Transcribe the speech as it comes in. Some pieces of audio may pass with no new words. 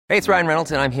Hey, it's Ryan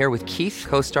Reynolds, and I'm here with Keith,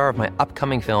 co-star of my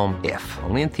upcoming film, If,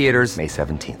 only in theaters May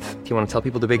 17th. Do you want to tell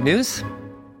people the big news?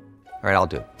 All right, I'll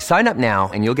do it. Sign up now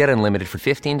and you'll get unlimited for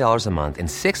 $15 a month and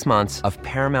 6 months of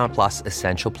Paramount Plus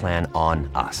Essential Plan on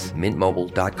us.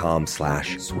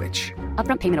 MintMobile.com/switch.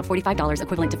 Upfront payment of $45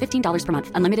 equivalent to $15 per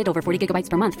month. Unlimited over 40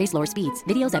 gigabytes per month. Face lower speeds.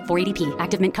 Videos at 480p.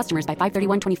 Active Mint customers by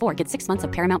 531.24 get 6 months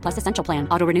of Paramount Plus Essential Plan.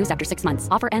 Auto renews after 6 months.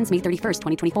 Offer ends May 31st,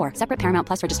 2024. Separate Paramount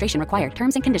Plus registration required.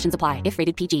 Terms and conditions apply if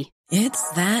rated PG. It's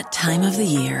that time of the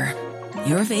year.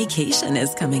 Your vacation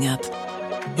is coming up.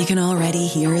 You can already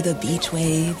hear the beach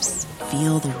waves,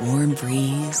 feel the warm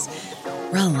breeze,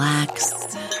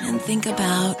 relax, and think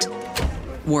about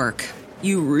work.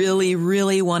 You really,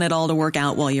 really want it all to work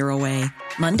out while you're away.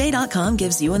 Monday.com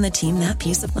gives you and the team that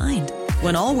peace of mind.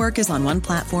 When all work is on one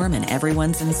platform and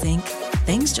everyone's in sync,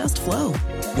 things just flow.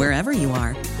 Wherever you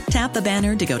are, tap the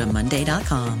banner to go to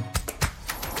Monday.com.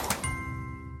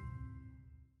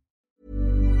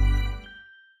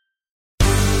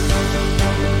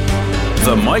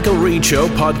 The Michael Reid Show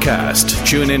podcast.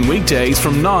 Tune in weekdays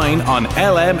from 9 on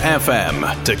LMFM.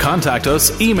 To contact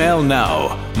us, email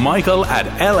now,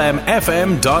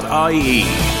 michael@lmfm.ie.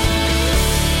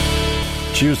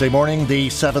 Tuesday morning, the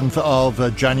 7th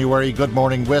of January. Good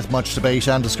morning with much debate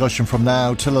and discussion from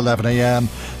now till 11 a.m.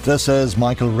 This is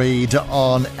Michael Reid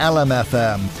on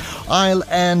LMFM. I'll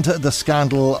end the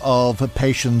scandal of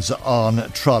patients on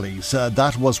trolleys.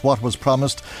 That was what was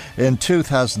promised in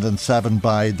 2007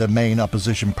 by the main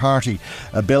opposition party.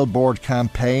 A billboard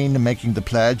campaign making the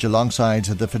pledge alongside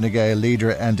the Fine Gael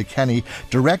leader Enda Kenny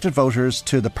directed voters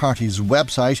to the party's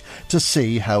website to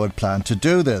see how it planned to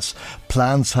do this.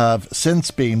 Plans have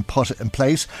since been put in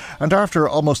place, and after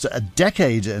almost a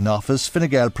decade in office, Fine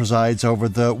Gael presides over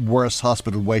the worst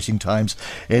hospital waiting times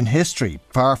in history.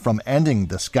 Far from ending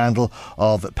the scandal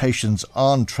of patients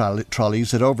on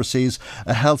trolleys, it oversees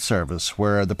a health service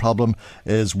where the problem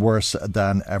is worse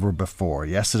than ever before.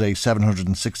 Yesterday,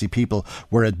 760 people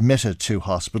were admitted to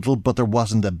hospital, but there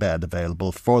wasn't a bed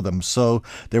available for them, so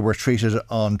they were treated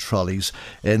on trolleys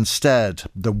instead.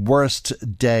 The worst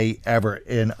day ever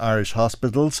in Irish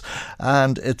hospitals,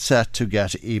 and it's set to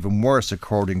get even worse,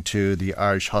 according to the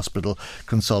Irish Hospital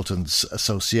Consultants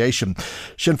Association.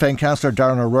 Sinn Féin councillor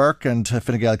Darren O'Rourke and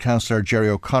Fine Gael councillor Jerry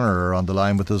O'Connor are on the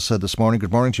line with us this morning.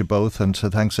 Good morning to you both, and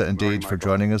thanks indeed for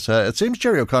joining us. It seems,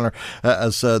 Jerry O'Connor,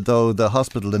 as though the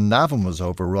hospital in Navan was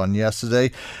overrun yesterday.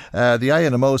 The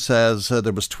INMO says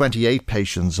there was 28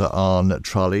 patients on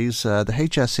trolleys. The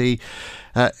HSE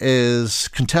is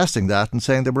contesting that and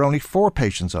saying there were only 4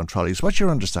 patients on trolleys. What's your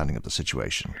understanding of the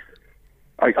situation?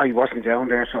 I wasn't down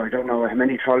there, so I don't know how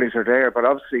many trolleys are there, but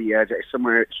obviously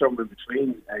somewhere in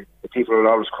between. The people will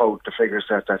always quote the figures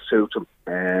that suit them.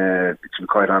 To be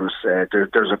quite honest,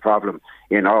 there's a problem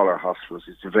in all our hospitals.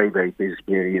 It's a very, very busy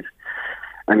period.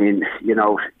 I mean,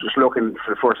 just looking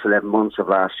for the first 11 months of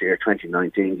last year,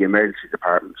 2019, the emergency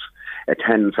departments,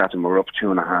 attendance at them were up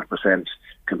 2.5%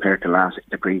 compared to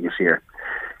the previous year.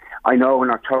 I know in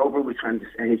October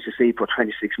HSE put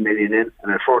 26 million in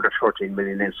and a further 13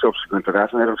 million in subsequent to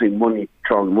that, and I don't think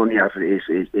throwing money at it is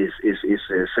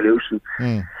a solution.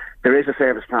 There is a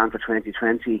service plan for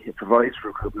 2020. It provides for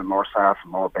recruitment of more staff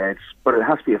and more beds, but it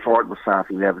has to be affordable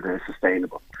staffing level that is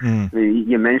sustainable.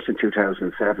 You mentioned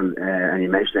 2007 and you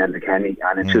mentioned Enda Kenny,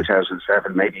 and in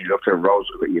 2007 maybe you looked at Rose,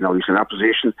 he's in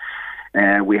opposition.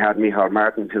 We had Micheál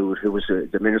Martin, who was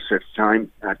the minister at the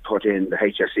time, had put in the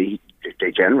HSE.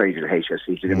 They generated the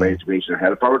HSE to the regional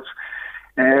health boards.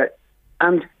 And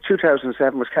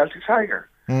 2007 was Celtic Tiger.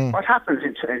 What happened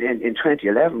in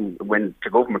 2011 when the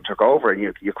government took over, and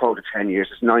you quoted 10 years,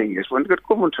 it's 9 years. When the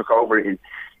government took over in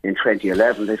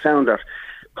 2011, they found that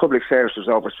public service was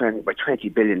overspending by 20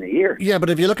 billion a year. Yeah,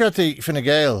 but if you look at the Fine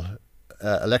Gael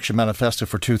election manifesto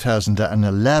for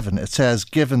 2011, it says,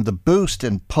 given the boost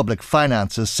in public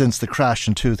finances since the crash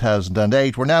in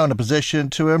 2008, we're now in a position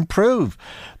to improve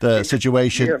the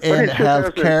situation in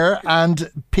healthcare, and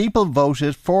people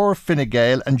voted for Fine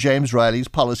Gael and James Riley's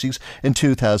policies in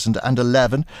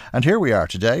 2011, and here we are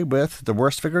today with the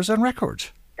worst figures on record.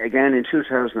 Again, in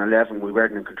 2011, we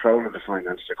weren't in control of the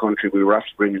finance of the country. We were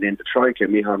after bringing in the Troika.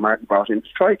 Micheál Martin brought in the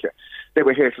Troika. They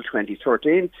were here till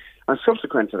 2013, and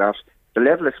subsequent to that, the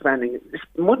level of spending,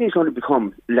 money has only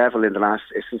become level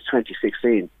since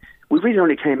 2016. We really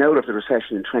only came out of the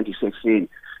recession in 2016.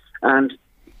 And,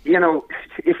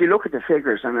 if you look at the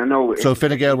figures, and I know... So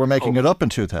Fine Gael were making it up in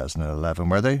 2011,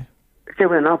 were they? They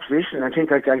were in opposition. I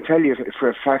think I can tell you for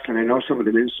a fact, and I know some of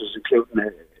the ministers,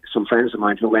 including some friends of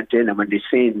mine who went in, and when they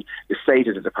seen the state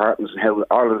of the departments and how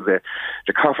all of the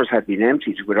coffers had been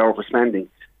emptied with overspending,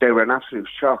 they were in absolute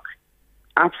shock.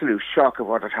 absolute shock of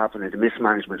what had happened in the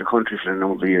mismanagement of the country for a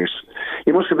number of years.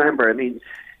 You must remember, I mean,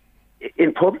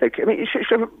 in public, I mean,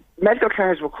 medical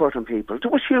cards were cut on people. There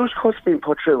was huge cuts being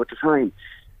put through at the time.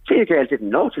 Fine Gael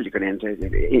didn't know till you got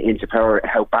into power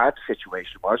how bad the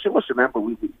situation was. You must remember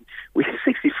we had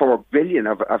 64 billion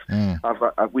of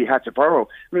we had to borrow.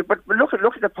 I mean, but look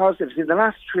at the positives. In the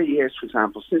last 3 years, for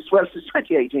example, since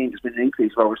 2018, there's been an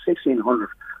increase of over 1,600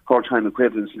 full-time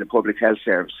equivalents in the public health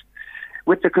service.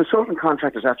 With the consultant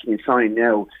contractors actually being signed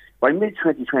now, by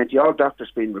mid-2020, all doctors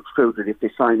being recruited, if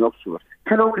they sign up to it,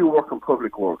 can only work on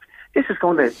public work. This is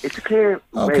going to, it's a clear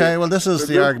Okay, well, this is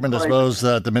the argument, I suppose,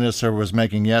 that the Minister was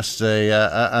making yesterday.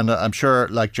 And I'm sure,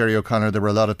 like Jerry O'Connor, there were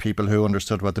a lot of people who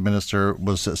understood what the Minister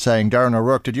was saying. Darren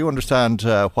O'Rourke, did you understand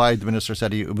why the Minister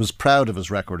said he was proud of his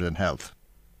record in health?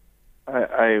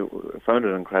 I found it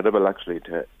incredible, actually,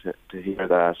 to hear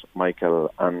that,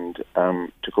 Michael, and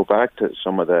to go back to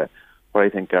some of the what I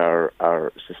think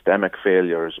are systemic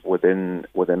failures within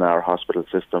our hospital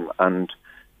system, and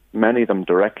many of them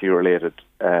directly related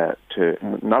to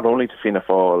not only to Fianna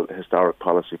Fáil historic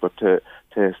policy, but to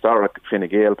historic Fine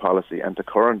Gael policy and to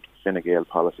current Fine Gael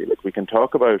policy. Like, we can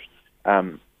talk about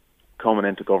coming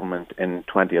into government in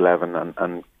 2011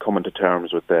 and coming to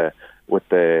terms with the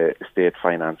state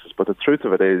finances, but the truth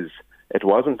of it is, it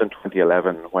wasn't in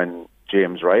 2011 when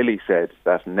James Riley said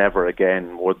that never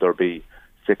again would there be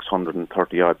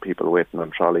 630 odd people waiting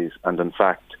on trolleys, and in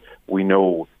fact we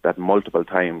know that multiple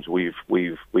times we've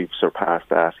surpassed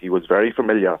that. He was very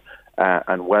familiar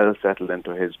and well settled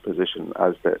into his position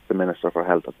as the Minister for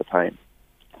Health at the time.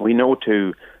 We know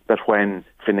too that when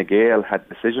Fine Gael had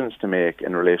decisions to make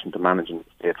in relation to managing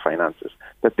state finances,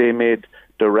 that they made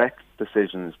direct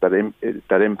decisions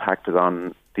that impacted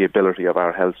on the ability of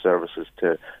our health services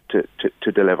to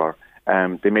deliver.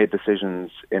 They made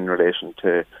decisions in relation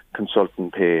to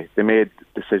consultant pay. They made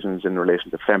decisions in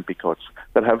relation to FEMPI cuts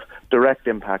that have direct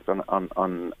impact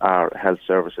on our health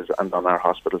services and on our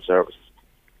hospital services.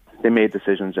 They made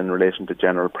decisions in relation to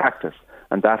general practice,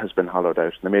 and that has been hollowed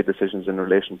out. They made decisions in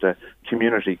relation to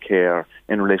community care,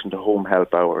 in relation to home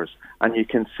help hours. And you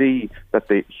can see that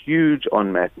the huge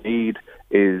unmet need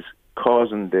is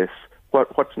causing this,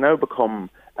 what's now become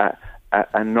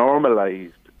a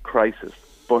normalised crisis.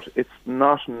 But it's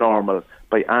not normal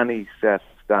by any set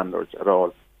standards at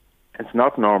all. It's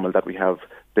not normal that we have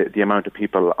the amount of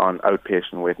people on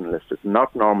outpatient waiting lists. It's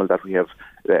not normal that we have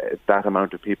that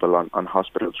amount of people on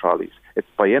hospital trolleys. It's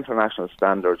by international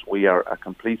standards, we are a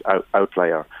complete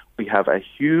outlier. We have a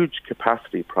huge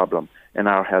capacity problem in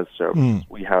our health services.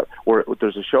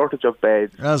 There's a shortage of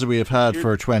beds. As we have had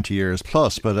for 20 years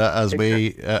plus, but as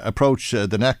we approach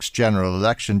the next general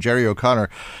election, Jerry O'Connor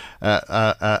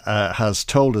has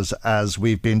told us, as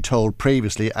we've been told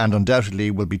previously and undoubtedly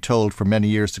will be told for many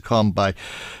years to come by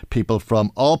people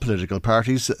from all political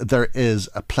parties, there is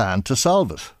a plan to solve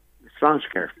it.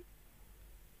 Sláintecare.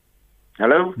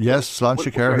 Hello? Yes,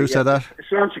 Sláintecare. Who said that?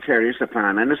 Sláintecare is the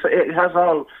plan, and it has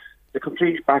all the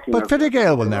complete backing. But Fine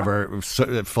Gael will never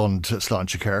fund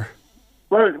Sláintecare.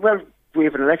 Well, we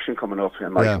have an election coming up,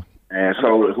 Michael. Yeah.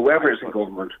 So whoever is in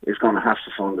government is going to have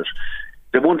to fund it.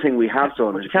 The one thing we have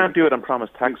done is... You can't do it and promise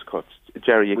tax cuts,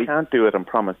 Jerry. You can't do it and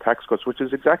promise tax cuts, which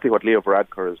is exactly what Leo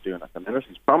Varadkar is doing at the minute.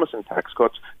 He's promising tax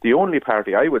cuts. The only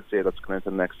party, I would say, that's going into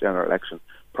the next general election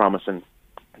promising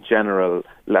general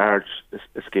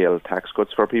large-scale tax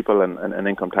cuts for people and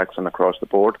income tax and across the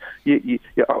board. I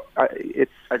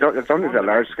don't think they're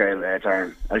large-scale,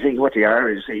 Darren. I think what they are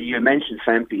is, you mentioned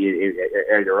FEMPI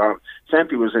earlier on.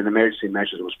 FEMPI was an emergency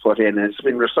measure that was put in, and it's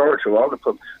been restored to all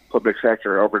the public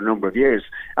sector over a number of years,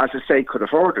 as the state could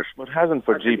afford it. But it hasn't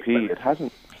for GP. It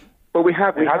hasn't. But we've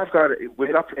got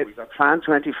Plan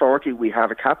 2040, we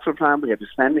have a capital plan, we have a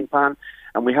spending plan,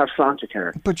 and we have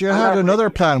Sláintecare. But you had another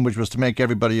plan which was to make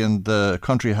everybody in the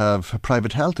country have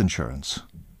private health insurance.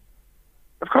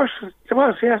 Of course, there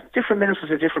was, yeah. Different ministers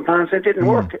had different plans. It didn't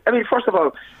work. I mean, first of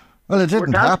all... Well, it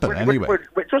didn't happen anyway.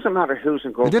 It doesn't matter who's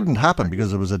in government. It didn't happen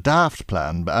because it was a daft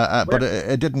plan, but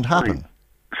it didn't happen.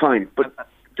 Fine, but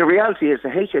the reality is the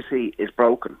HSE is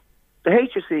broken. The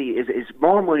HSE is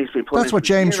more money is being put. That's what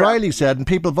James Riley said, and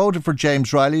people voted for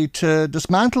James Riley to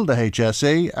dismantle the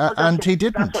HSE, and he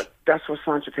didn't. That's what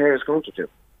Sláintecare is going to do.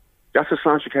 That's what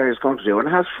Sláintecare is going to do, and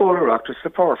it has full Oireachtas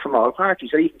support from all parties.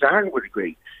 And even Darren would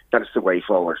agree that it's the way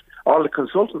forward. All the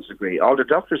consultants agree. All the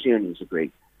doctors' unions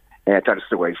agree that it's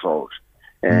the way forward.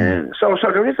 So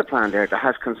there is a plan there that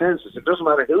has consensus. It doesn't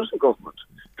matter who's in government.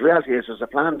 The reality is there's a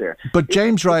plan there. But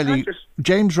James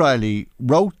Riley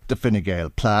wrote the Fine Gael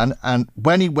plan, and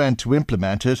when he went to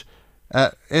implement it,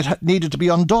 it needed to be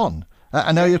undone.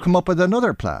 And now you've come up with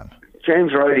another plan.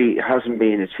 James Riley hasn't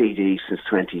been a TD since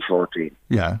 2014.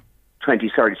 Yeah.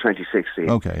 2016.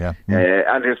 Okay, yeah.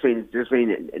 And there's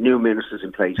been new ministers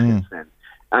in place since then.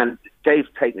 And they've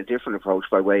taken a different approach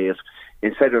by way of,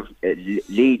 instead of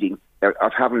leading,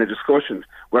 of having a discussion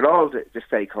with all the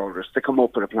stakeholders to come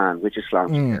up with a plan, which is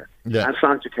Sláintecare. Yeah. And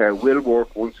Sláintecare will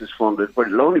work once it's funded, but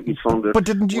it'll only be funded. But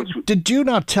did you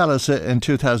not tell us in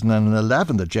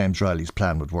 2011 that James Riley's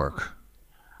plan would work?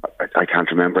 I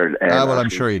can't remember. Well, I'm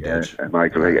sure you did.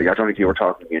 Michael, I don't think you were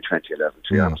talking to me in 2011,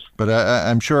 to be honest. But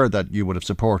I'm sure that you would have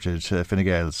supported Fine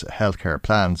Gael's healthcare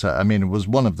plans. I mean, it was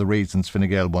one of the reasons Fine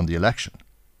Gael won the election.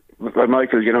 Well,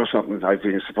 Michael, you know something? I've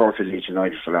been a supporter of Leeds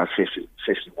United for the last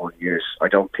 51 years. I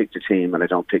don't pick the team and I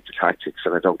don't pick the tactics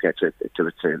and I don't get to put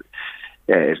out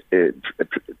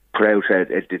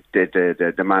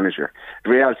the manager. The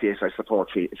reality is I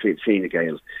support Fine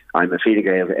Gael. I'm a Fine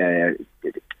Gael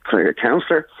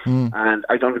councillor and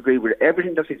I don't agree with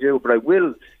everything that they do, but I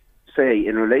will say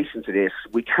in relation to this,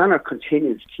 we cannot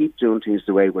continue to keep doing things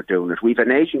the way we're doing it. We've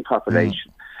an ageing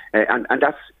population and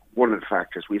that's one of the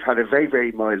factors. We've had a very,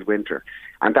 very mild winter,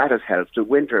 and that has helped. The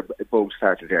winter bulb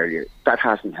started earlier. That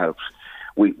hasn't helped.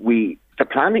 The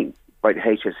planning by the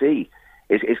HSE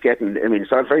is getting. I mean,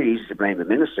 it's not very easy to blame the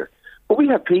minister, but we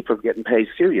have people getting paid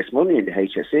serious money in the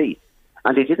HSE,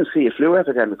 and they didn't see a flu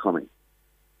epidemic coming.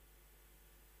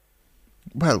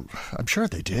 Well, I'm sure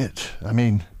they did. I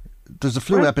mean, there's a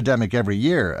flu epidemic every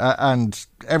year, and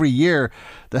every year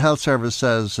the health service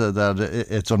says that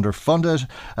it's underfunded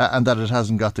and that it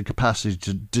hasn't got the capacity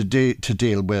to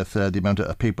deal with the amount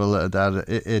of people that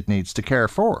it needs to care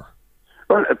for.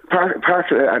 Well,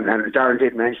 part of, and Darren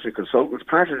did mention the consultants,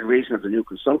 part of the reason of the new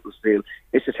consultants deal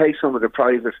is to take some of the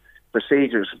private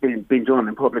procedures being done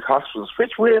in public hospitals,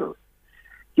 which will,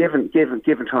 given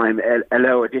time,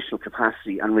 allow additional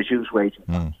capacity and reduce waiting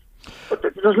times. But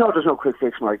there's no quick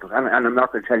fix, Michael, and I'm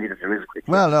not going to tell you that there is a quick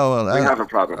fix. Well, no, we have a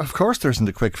problem. Of course there isn't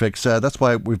a quick fix. That's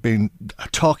why we've been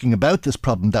talking about this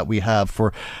problem that we have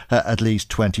for at least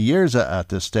 20 years at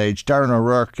this stage. Darren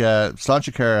O'Rourke,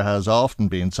 Sláintecare has often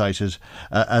been cited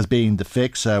as being the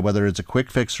fix, whether it's a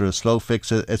quick fix or a slow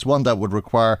fix. It's one that would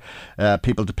require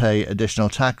people to pay additional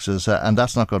taxes, and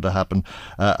that's not going to happen,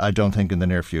 I don't think, in the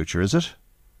near future, is it?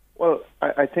 Well,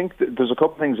 I think there's a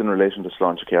couple of things in relation to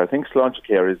Sláintecare. I think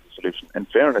Sláintecare is the solution. In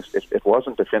fairness, it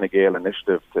wasn't a Fine Gael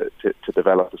initiative to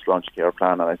develop the Sláintecare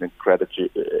plan, and I think credit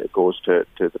goes to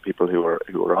the people who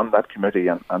were on that committee,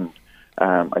 and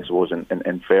I suppose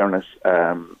in fairness,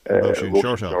 Roisin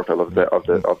Shortall of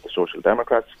the Social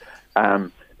Democrats.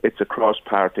 It's a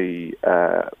cross-party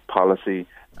policy,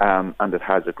 and it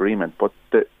has agreement. But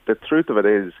the truth of it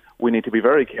is, we need to be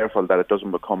very careful that it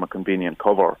doesn't become a convenient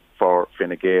cover for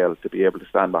Fine Gael to be able to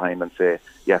stand behind and say,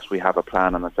 yes, we have a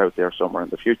plan and it's out there somewhere in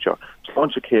the future.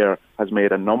 Sláintecare has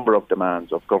made a number of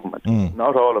demands of government.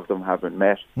 Not all of them have been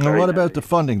met. Now, what about the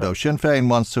funding, though? Sinn Féin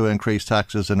wants to increase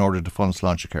taxes in order to fund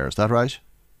Sláintecare. Is that right?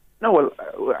 No, well,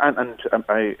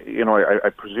 I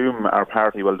presume our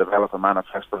party will develop a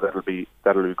manifesto that'll be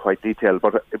quite detailed.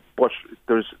 But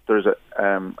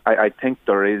I think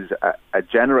there is a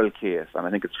general case, and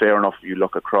I think it's fair enough if you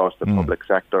look across the public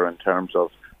sector in terms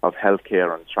of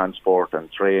healthcare and transport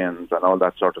and trains and all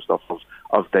that sort of stuff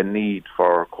of the need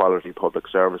for quality public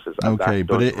services. And okay,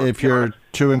 but if you're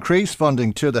to increase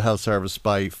funding to the health service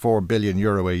by €4 billion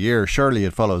a year, surely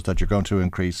it follows that you're going to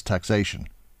increase taxation.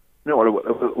 No,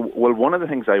 well, one of the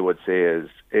things I would say is,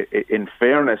 in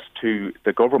fairness to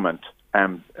the government,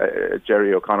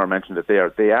 Jerry O'Connor mentioned it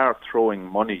there, they are throwing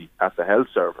money at the health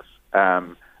service.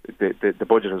 The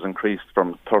budget has increased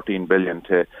from 13 billion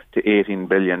to 18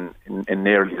 billion in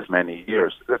nearly as many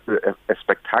years. That's a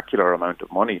spectacular amount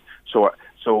of money.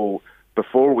 So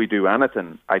before we do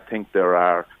anything, I think there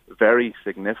are very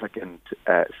significant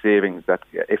savings,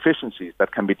 efficiencies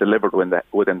that can be delivered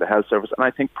within the health service, and I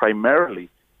think primarily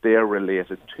they're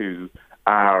related to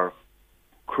our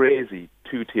crazy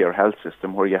two-tier health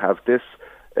system where you have this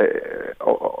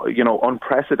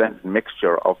unprecedented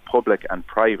mixture of public and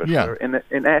private. Where in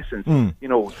essence,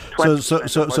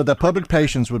 so the public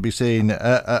patients would be seen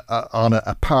on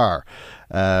a par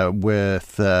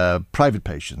with private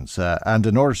patients, and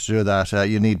in order to do that,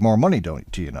 you need more money, do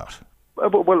you not?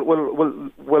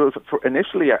 Well.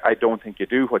 Initially, I don't think you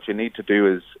do. What you need to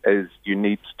do is you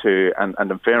need to, and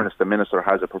in fairness, the minister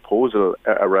has a proposal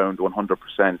around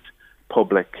 100%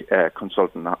 public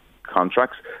consultant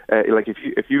contracts. Like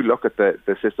if you look at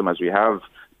the system as we have,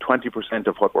 20%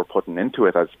 of what we're putting into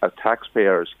it as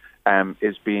taxpayers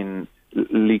is being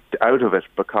leaked out of it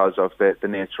because of the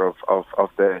nature of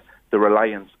the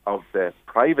reliance of the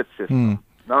private system.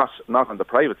 not on the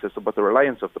private system, but the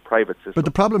reliance of the private system. But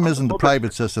the problem isn't the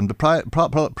private system. The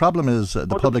problem is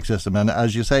the public system. And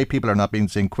as you say, people are not being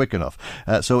seen quick enough.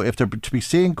 So if they're to be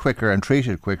seen quicker and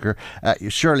treated quicker,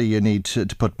 surely you need to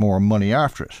put more money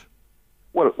after it.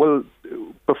 Well,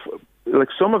 like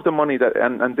some of the money that,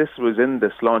 and this was in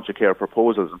this Launch a Care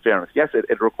proposals, in fairness, yes,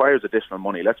 it requires additional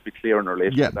money. Let's be clear in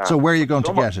relation to that. So where are you going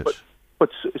to get it? But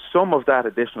some of that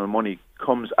additional money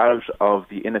comes out of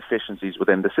the inefficiencies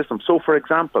within the system. So, for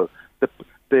example,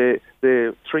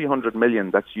 the 300 million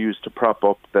that's used to prop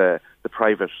up the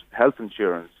private health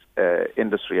insurance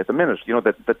industry at the minute,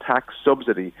 the tax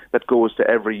subsidy that goes to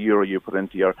every euro you put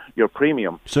into your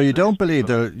premium. So you don't believe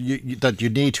that you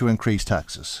need to increase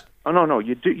taxes? Oh, no,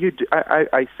 you do.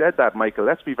 I said that, Michael.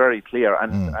 Let's be very clear,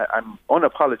 and I'm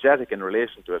unapologetic in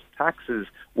relation to it. Taxes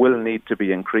will need to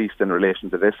be increased in relation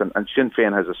to this, and Sinn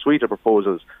Féin has a suite of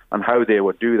proposals on how they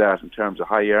would do that in terms of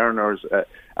high earners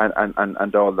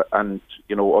and all that, and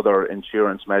other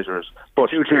insurance measures.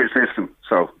 But two-tier system,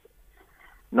 so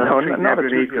not a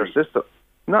two-tier system.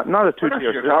 Not a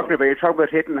two-tier system. You're talking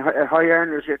about hitting high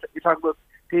earners. You're talking about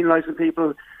penalising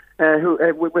people who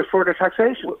with further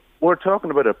taxation. We're talking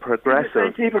about a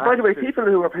progressive. By the way, people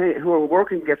who are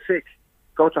working get sick,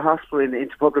 go to hospital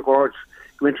into public wards,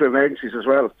 go into emergencies as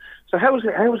well. So how is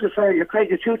it fair? You're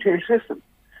creating a two-tier system.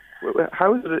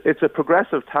 How is it? It's a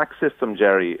progressive tax system,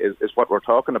 Jerry, is what we're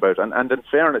talking about. And in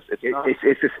fairness, it's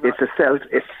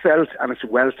felt and it's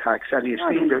wealth tax. And you've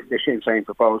seen the Sinn Féin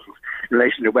proposals in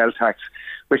relation to wealth tax,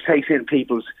 which takes in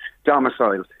people's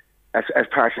domicile as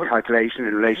part of calculation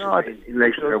in relation to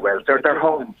their wealth. Their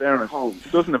home. In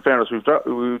fairness, we've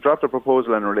dropped a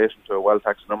proposal in relation to a wealth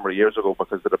tax a number of years ago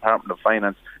because the Department of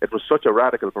Finance, it was such a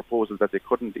radical proposal that they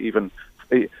couldn't even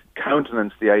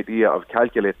countenance the idea of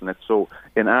calculating it. So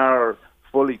in our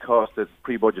fully costed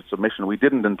pre-budget submission, we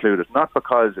didn't include it, not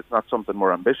because it's not something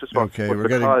more ambitious, but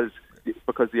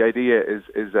because the idea is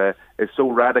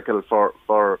so radical for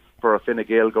a Fine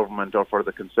Gael government or for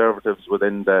the Conservatives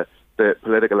within the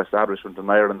political establishment in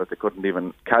Ireland that they couldn't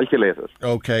even calculate it.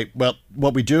 Okay, well,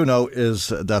 what we do know is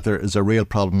that there is a real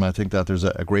problem. I think that there's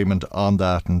an agreement on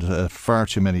that, and far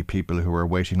too many people who are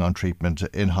waiting on treatment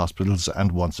in hospitals.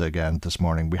 And once again this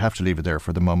morning, we have to leave it there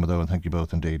for the moment, though, and thank you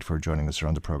both indeed for joining us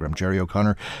around the programme. Jerry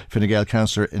O'Connor, Fine Gael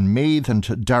councillor in Meath, and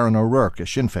Darren O'Rourke, a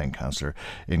Sinn Féin councillor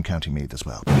in County Meath as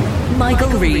well.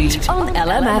 Michael Reid on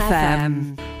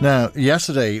LMFM. Now,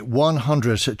 yesterday,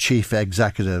 100 chief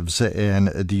executives in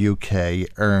the UK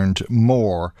earned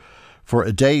more for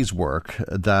a day's work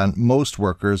than most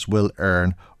workers will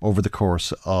earn over the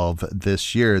course of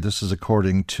this year. This is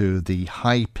according to the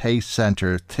High Pay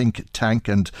Centre think tank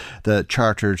and the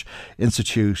Chartered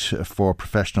Institute for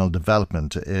Professional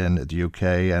Development in the UK,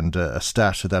 and a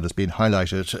stat that has been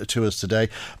highlighted to us today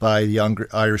by the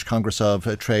Irish Congress of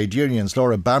Trade Unions.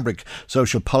 Laura Bambrick,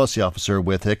 Social Policy Officer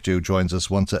with ICTU, joins us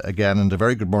once again, and a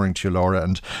very good morning to you, Laura,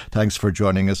 and thanks for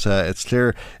joining us. It's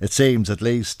clear, it seems at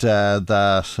least, that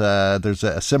there's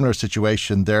a similar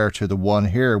situation there to the one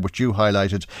here which you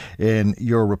highlighted in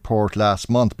your report last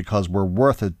month, because we're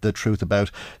worth the truth about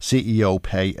CEO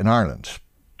pay in Ireland.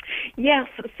 Yes,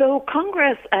 so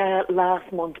Congress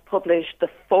last month published the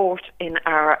fourth in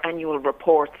our annual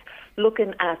reports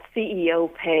looking at CEO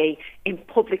pay in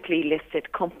publicly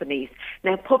listed companies.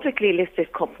 Now, publicly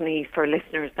listed companies, for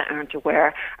listeners that aren't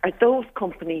aware, are those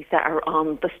companies that are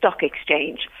on the stock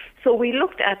exchange. So we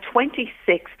looked at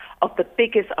 26 of the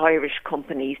biggest Irish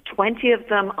companies, 20 of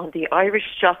them on the Irish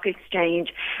Stock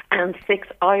Exchange and 6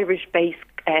 Irish-based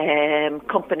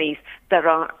companies that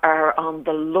are on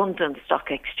the London Stock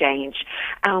Exchange.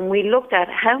 And we looked at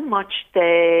how much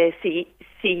the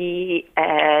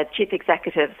chief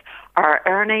executives are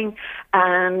earning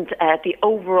and the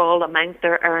overall amount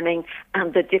they're earning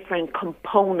and the different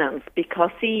components,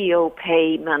 because CEO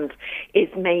payment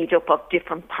is made up of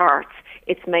different parts.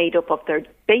 It's made up of their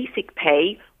basic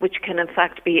pay, which can in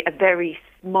fact be a very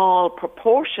small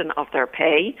proportion of their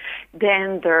pay,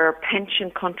 then their pension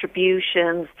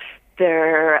contributions,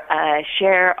 their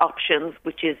share options,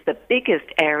 which is the biggest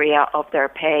area of their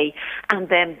pay, and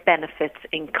then benefits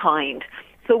in kind.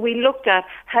 So we looked at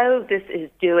how this is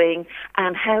doing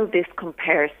and how this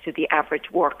compares to the average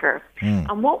worker.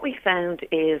 And what we found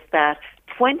is that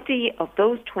 20 of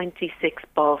those 26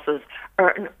 bosses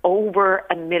earn over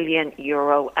 €1 million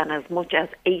and as much as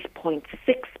 €8.6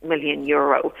 million.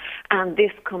 And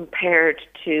this compared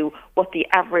to what the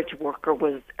average worker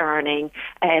was earning,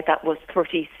 that was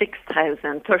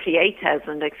 38,000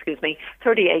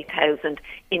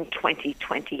 in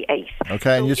 2028.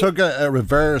 Okay, and you took a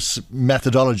reverse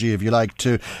methodology, if you like,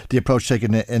 to the approach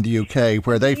taken in the UK,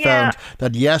 where they found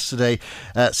that yesterday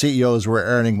CEO CEOs were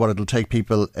earning what it'll take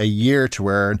people a year to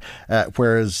earn,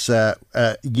 whereas a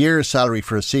year's salary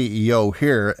for a CEO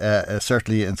here,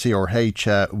 certainly in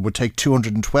CRH, would take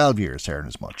 212 years to earn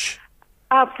as much.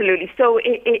 Absolutely. So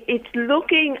it's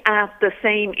looking at the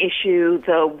same issue,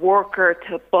 the worker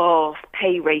to boss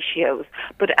pay ratios.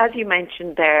 But as you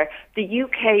mentioned there, the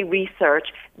UK research,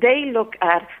 they look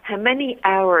at how many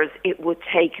hours it would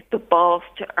take the boss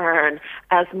to earn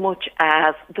as much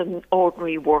as the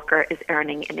ordinary worker is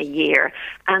earning in a year.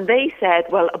 And they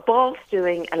said, well, a boss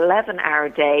doing 11-hour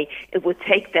day, it would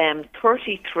take them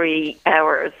 33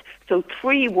 hours. So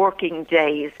 3 working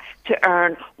days to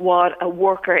earn what a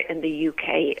worker in the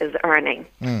UK is earning.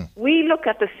 We look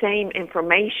at the same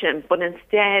information, but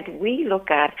instead we look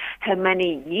at how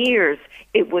many years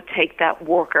it would take that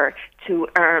worker to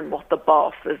earn what the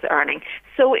boss is earning.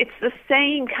 So it's the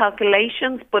same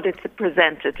calculations, but it's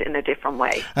presented in a different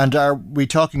way. And are we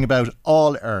talking about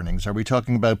all earnings? Are we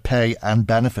talking about pay and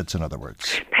benefits, in other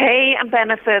words? Pay and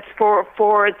benefits for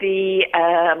the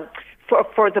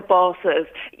bosses.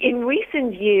 In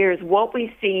recent years, what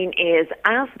we've seen is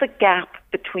as the gap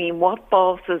between what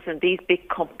bosses and these big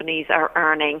companies are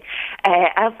earning,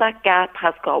 as that gap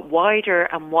has got wider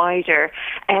and wider,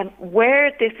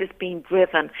 where this is being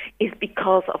driven is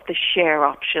because of the share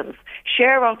options.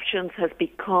 Share options has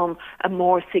become a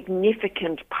more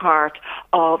significant part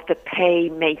of the pay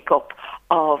makeup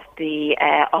of the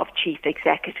of chief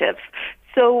executives.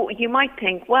 So you might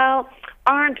think, well,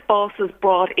 aren't bosses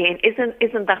brought in?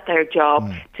 Isn't that their job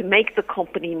to make the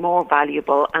company more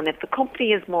valuable? And if the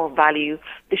company is more value,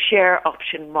 the share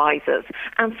option rises,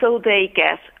 and so they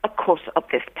get a cut of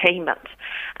this payment.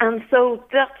 And so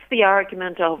that's the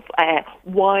argument of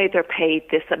why they're paid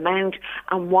this amount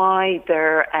and why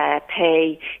their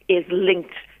pay is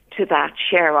linked to that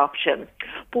share option.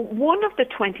 But one of the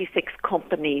 26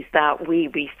 companies that we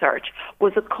researched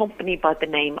was a company by the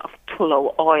name of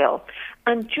Tullow Oil.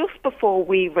 And just before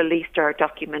we released our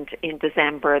document in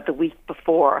December, the week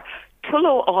before,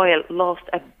 Tullow Oil lost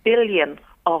 $1 billion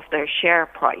of their share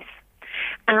price.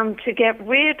 And to get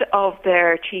rid of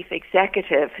their chief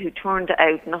executive, who turned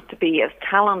out not to be as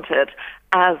talented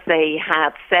as they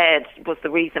had said was the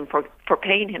reason for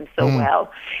paying him so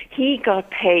well, he got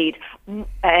paid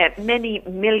many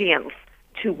millions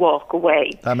to walk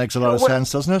away. That makes a lot of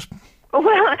sense, doesn't it?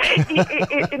 Well,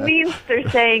 it means they're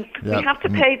saying we have to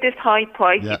pay this high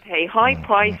price. You pay high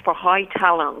price for high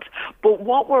talent. But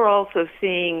what we're also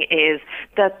seeing is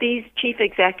that these chief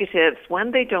executives,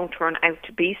 when they don't turn out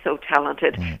to be so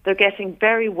talented, they're getting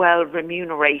very well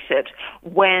remunerated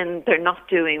when they're not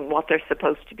doing what they're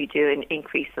supposed to be doing,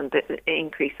 increase in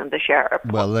the share.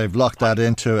 Well, they've locked that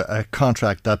into a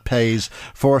contract that pays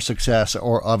for success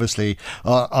or obviously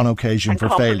on occasion for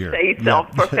failure.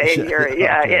 For failure,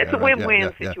 it's a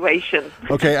win-win situation.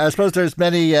 Okay, I suppose there's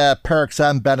many perks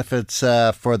and benefits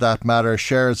for that matter.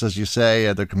 Shares, as you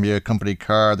say, there can be a company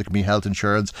car, there can be health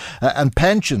insurance, and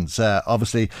pensions,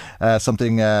 obviously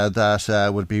something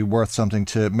that would be worth something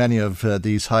to many of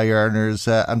these high earners.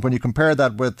 And when you compare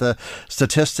that with the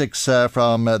statistics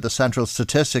from the Central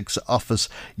Statistics Office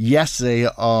yesterday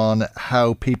on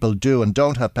how people do and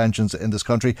don't have pensions in this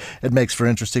country, it makes for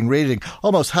interesting reading.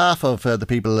 Almost half of the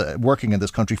people working in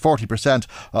this country, 40%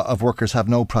 of workers, have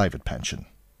no private pension.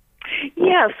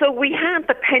 Yeah, so we had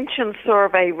the pension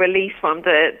survey released from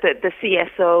the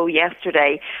CSO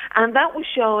yesterday, and that was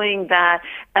showing that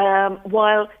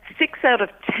while 6 out of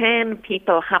 10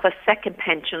 people have a second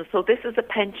pension, so this is a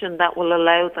pension that will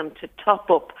allow them to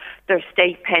top up their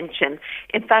state pension.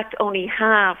 In fact, only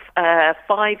half,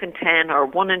 5 in 10 or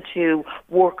 1 in 2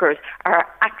 workers are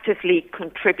actively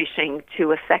contributing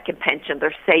to a second pension.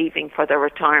 They're saving for their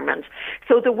retirement.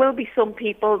 So there will be some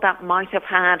people that might have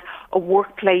had a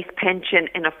workplace pension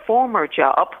in a former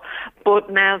job, but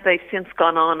now they've since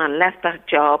gone on and left that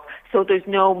job, so there's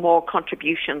no more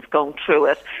contributions going through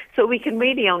it. So we can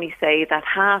really only say that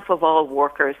half of all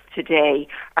workers today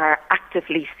are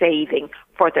actively saving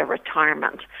for their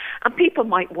retirement. And people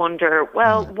might wonder,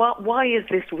 well, why is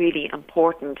this really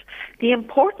important? The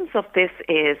importance of this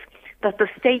is that the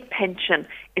state pension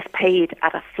is paid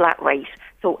at a flat rate,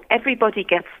 so everybody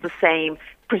gets the same,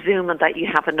 presuming that you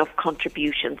have enough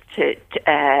contributions to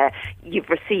you've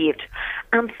received.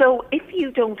 And so if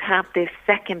you don't have this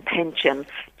second pension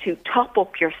to top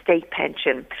up your state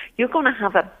pension, you're going to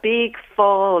have a big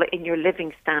fall in your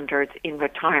living standards in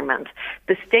retirement.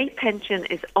 The state pension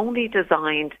is only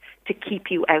designed to keep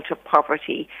you out of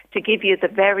poverty, to give you the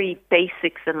very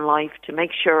basics in life, to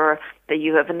make sure that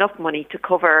you have enough money to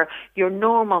cover your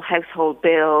normal household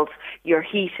bills, your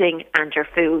heating and your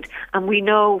food. And we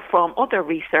know from other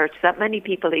research that many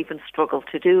people even struggle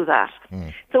to do that.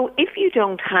 So if you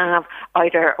don't have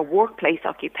either a workplace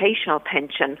occupational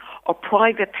pension or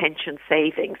private pension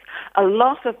savings, a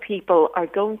lot of people are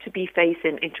going to be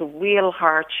facing into real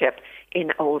hardship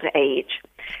in old age.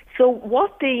 So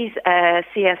what these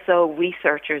CSO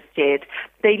researchers did,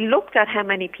 they looked at how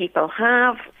many people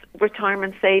have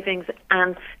retirement savings,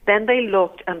 and then they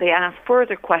looked and they asked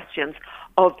further questions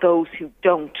of those who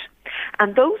don't.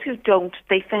 And those who don't,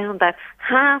 they found that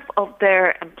half of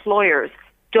their employers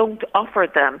don't offer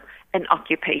them an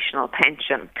occupational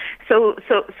pension. So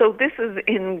this is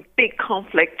in big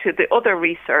conflict to the other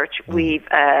research we've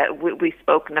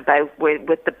spoken about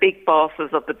with the big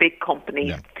bosses of the big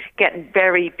companies getting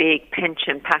very big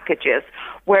pension packages,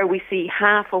 where we see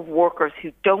half of workers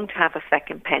who don't have a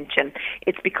second pension.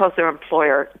 It's because their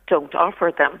employer don't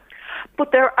offer them.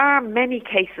 But there are many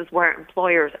cases where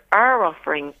employers are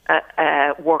offering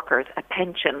workers a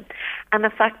pension. And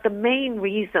in fact, the main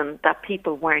reason that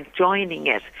people weren't joining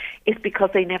it is because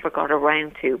they never got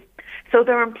around to. So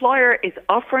their employer is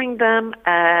offering them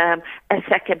a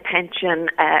second pension,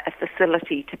 a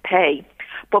facility to pay.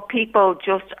 But people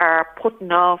just are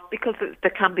putting off because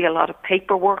there can be a lot of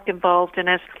paperwork involved in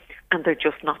it, and they're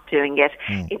just not doing it.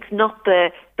 It's not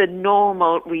the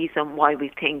normal reason why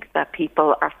we think that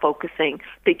people are focusing.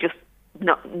 They just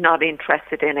not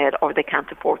interested in it, or they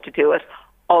can't afford to do it.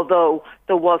 Although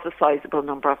there was a sizable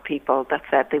number of people that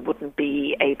said they wouldn't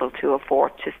be able to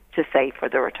afford to save for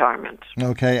their retirement.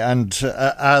 OK, and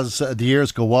as the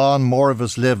years go on, more of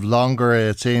us live longer.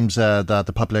 It seems that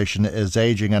the population is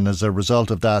ageing, and as a result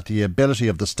of that, the ability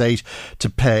of the state to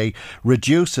pay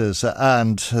reduces,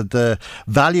 and the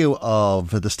value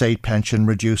of the state pension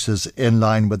reduces in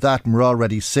line with that. And we're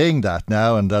already seeing that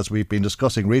now, and as we've been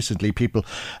discussing recently, people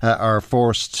are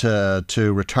forced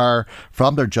to retire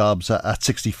from their jobs at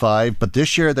 65, but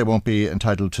this year they won't be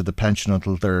entitled to the pension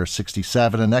until they're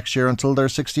 67, and next year until they're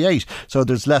 68. So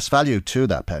there's less value to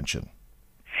that pension.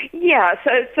 Yeah,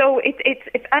 so it's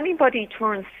if anybody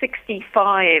turns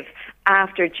 65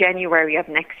 after January of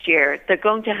next year, they're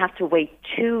going to have to wait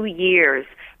 2 years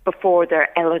before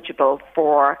they're eligible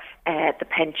for the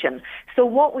pension. So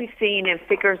what we've seen in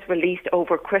figures released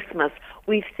over Christmas,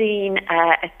 we've seen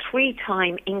a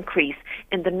 3-time increase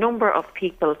in the number of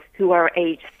people who are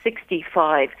aged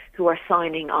 65 who are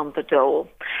signing on the dole.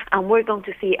 And we're going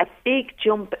to see a big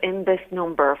jump in this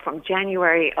number from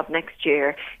January of next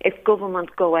year if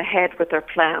government go ahead with their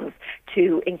plans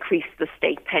to increase the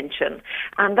state pension.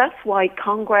 And that's why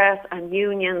Congress and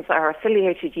unions, our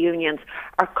affiliated unions,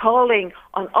 are calling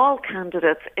on all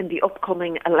candidates in the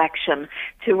upcoming election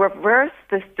to reverse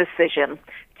this decision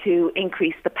to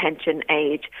increase the pension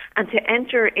age and to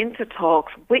enter into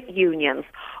talks with unions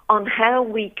on how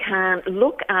we can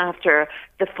look after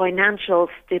the financial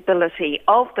stability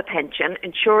of the pension,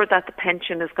 ensure that the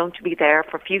pension is going to be there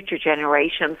for future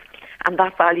generations and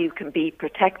that value can be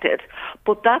protected.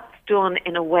 But that's done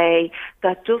in a way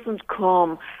that doesn't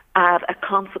come at a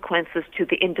consequences to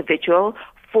the individual,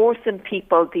 forcing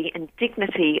people the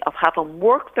indignity of having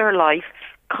worked their life,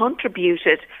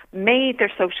 contributed, made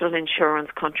their social insurance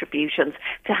contributions,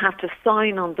 to have to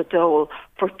sign on the dole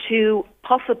for 2,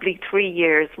 possibly 3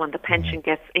 years when the pension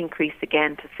gets increased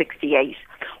again to 68.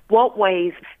 What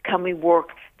ways can we work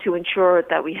to ensure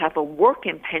that we have a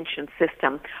working pension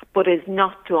system, but is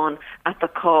not done at the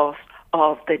cost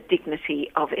of the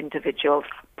dignity of individuals,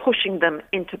 pushing them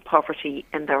into poverty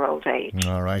in their old age.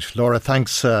 All right. Laura,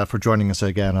 thanks for joining us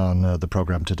again on the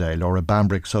programme today. Laura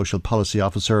Bambrick, Social Policy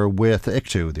Officer with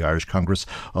ICTU, the Irish Congress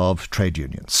of Trade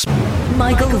Unions.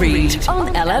 Michael Reid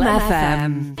on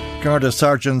LMFM. Garda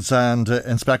sergeants and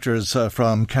inspectors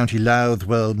from County Louth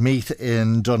will meet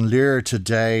in Dunleer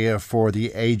today for the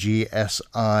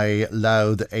AGSI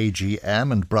Louth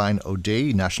AGM, and Brian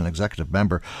O'Dea, National Executive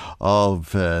Member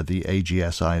of the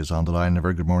AGSI, is on the line. A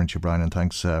very good morning to you, Brian, and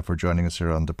thanks for joining us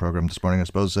here on the programme this morning. I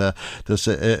suppose this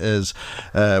is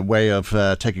a way of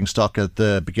taking stock at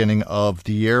the beginning of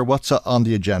the year. What's on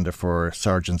the agenda for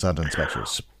sergeants and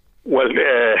inspectors? Well,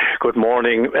 good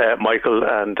morning, Michael,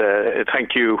 and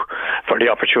thank you for the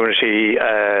opportunity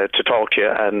to talk to you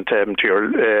and to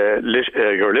your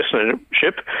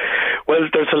listenership. Well,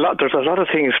 there's a lot of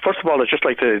things. First of all, I'd just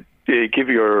like to give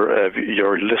your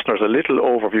listeners a little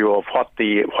overview of what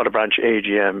a branch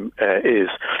AGM is.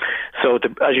 So,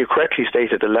 as you correctly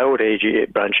stated, the Louth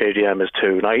branch AGM is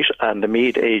tonight, and the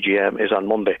Meath AGM is on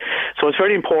Monday. So it's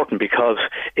very important because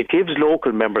it gives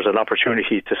local members an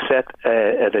opportunity to set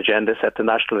an agenda, set the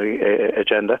national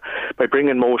agenda, by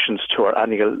bringing motions to our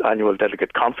annual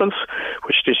delegate conference,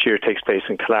 which this year takes place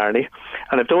in Killarney.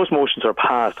 And if those motions are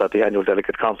passed at the annual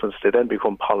delegate conference, they then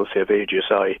become policy of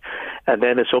AGSI, and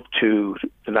then it's up to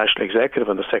the National Executive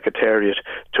and the Secretariat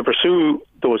to pursue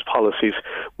those policies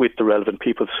with the relevant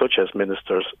people, such as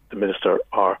ministers, the Minister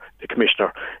or the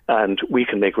Commissioner, and we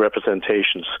can make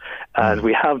representations. And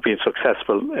we have been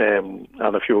successful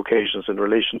on a few occasions in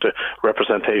relation to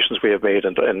representations we have made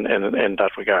in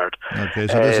that regard. Okay,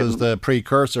 so this is the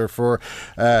precursor for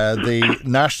the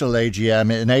national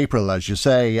AGM in April, as you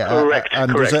say. Correct.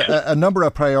 And correct. There's a number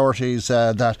of priorities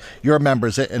that your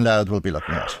members in Louth will be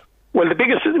looking at. Well,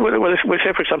 we'll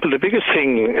say, for example, the biggest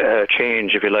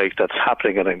change, if you like, that's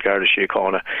happening in Garda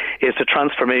Síochána is the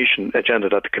transformation agenda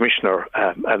that the Commissioner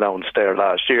announced there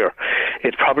last year.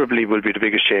 It probably will be the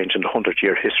biggest change in the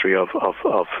 100-year history of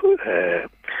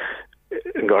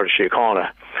Garda Síochána.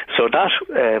 So that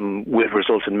will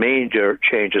result in major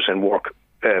changes in work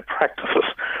practices.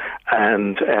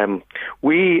 And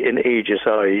we in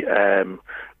AGSI,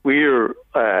 we're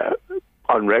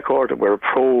on record, we're a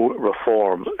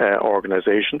pro-reform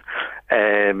organisation,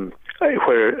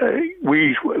 where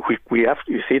we have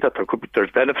to see that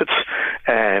there's benefits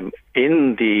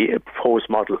in the proposed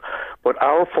model, but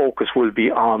our focus will be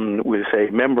on, we'll say,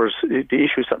 members, the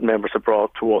issues that members have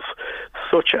brought to us,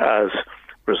 such as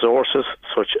resources,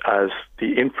 such as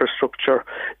the infrastructure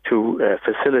to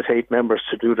facilitate members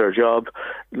to do their job,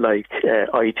 like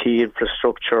IT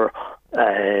infrastructure,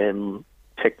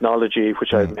 technology,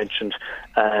 which I've mentioned,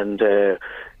 and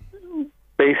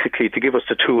basically to give us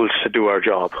the tools to do our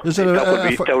job.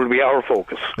 That would be our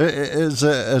focus. Is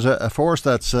a force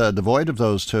that's devoid of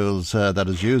those tools, that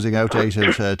is using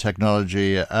outdated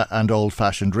technology and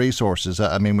old-fashioned resources?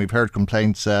 I mean, we've heard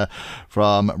complaints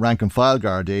from rank and file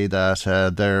Gardaí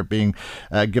that they're being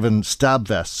given stab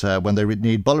vests when they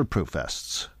need bulletproof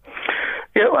vests.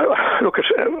 Yeah, look,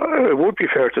 it would be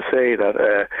fair to say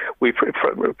that we,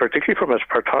 particularly from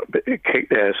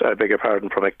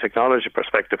from a technology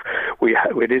perspective,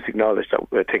 it is acknowledged that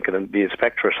I think the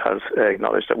Inspectorate has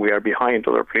acknowledged that we are behind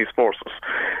other police forces.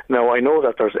 Now, I know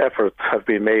that there's efforts have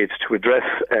been made to address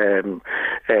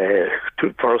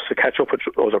for us to catch up with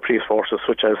other police forces,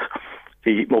 such as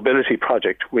the mobility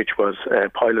project, which was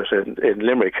piloted in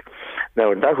Limerick.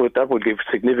 Now, that would give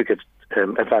significant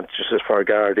advantages for our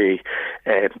Gardaí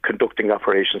conducting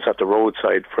operations at the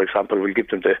roadside. For example, we'll give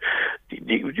them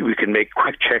we can make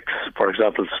quick checks, for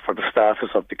example, for the status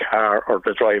of the car or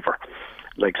the driver.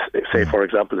 Like, say, for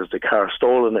example, is the car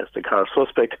stolen? Is the car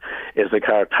suspect? Is the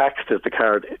car taxed? Is the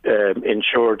car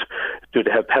insured? Do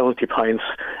they have penalty points?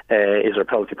 Is there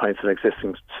penalty points in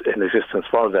existence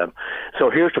for them? So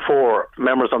heretofore,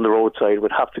 members on the roadside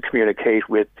would have to communicate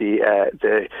with the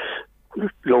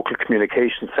local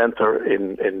communication centre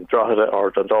in Drogheda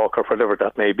or Dundalk or whatever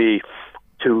that may be,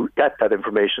 to get that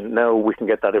information. Now we can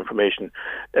get that information.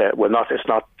 It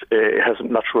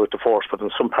hasn't not throughout the force, but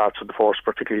in some parts of the force,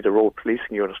 particularly the road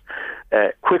policing unit,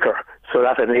 quicker. So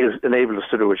that enables us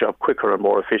to do a job quicker and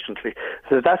more efficiently.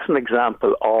 So that's an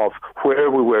example of where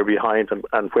we were behind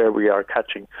and where we are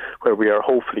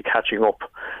hopefully catching up.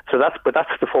 So that's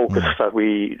the focus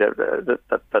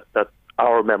that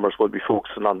our members will be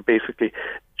focusing on. Basically,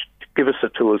 give us the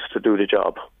tools to do the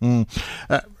job.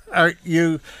 Are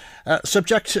you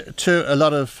subject to a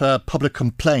lot of public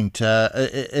complaint?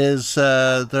 Is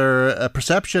there a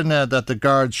perception that the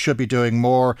guards should be doing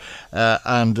more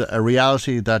and a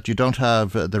reality that you don't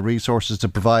have the resources to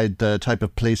provide the type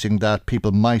of policing that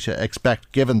people might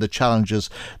expect, given the challenges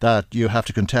that you have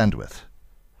to contend with?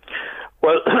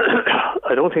 Well,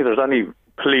 I don't think there's any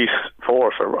police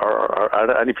force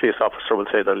or any police officer will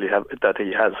say that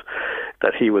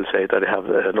he will say that he have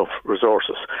enough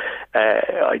resources.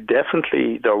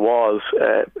 There was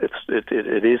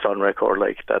it is on record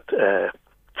like that.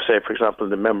 Say, for example,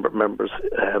 the members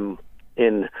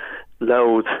in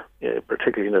Louth,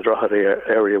 particularly in the Drogheda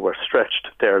area, were stretched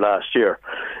there last year.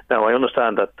 Now, I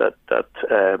understand that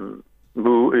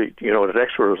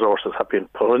extra resources have been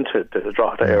put into the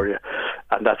Drogheda area,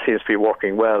 and that seems to be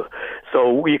working well.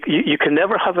 So you can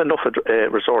never have enough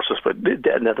resources, but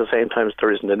and at the same time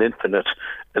there isn't an infinite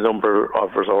number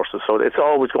of resources. So it's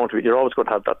always going to be, you're always going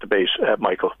to have that debate,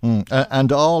 Michael.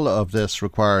 And all of this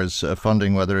requires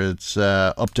funding, whether it's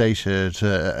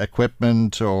updated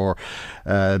equipment or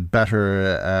better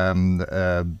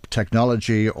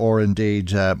technology, or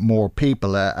indeed more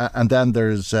people. And then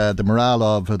there's the morale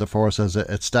of the force as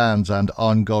it stands, and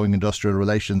ongoing industrial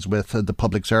relations with the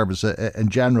public service in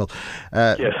general.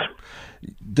 Yes.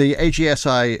 The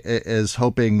AGSI is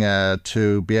hoping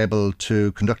to be able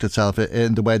to conduct itself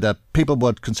in the way that people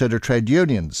would consider trade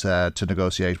unions to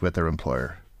negotiate with their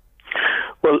employer.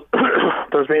 Well,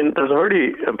 there's a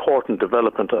very important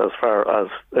development as far as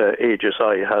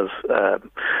AGSI has,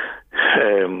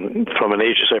 from an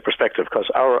AGSI perspective, because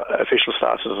our official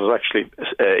status is actually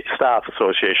a staff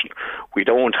association. We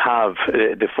don't have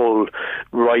the full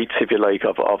rights, if you like,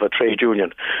 of a trade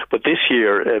union. But this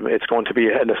year, it's going to be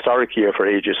an historic year for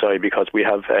AGSI, because we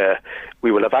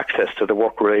will have access to the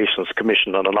Work Relations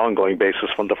Commission on an ongoing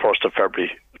basis from the 1st of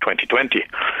February 2020.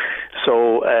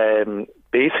 So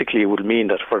basically it would mean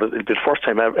that for the first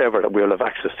time ever that we will have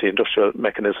access to industrial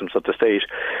mechanisms of the state.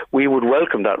 We would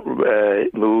welcome that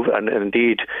move, and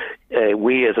indeed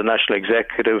we as a national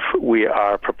executive, we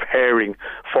are preparing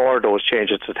for those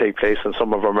changes to take place, and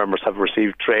some of our members have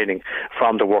received training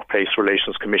from the Workplace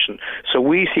Relations Commission. So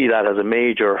we see that as a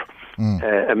major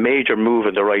move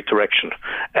in the right direction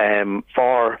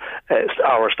for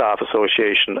our staff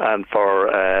association, and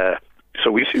for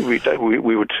so we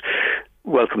would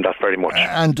welcome that very much.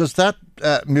 And does that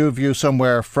move you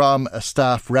somewhere from a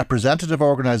staff representative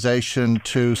organisation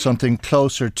to something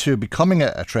closer to becoming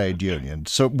a trade union,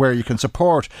 so where you can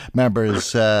support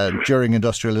members during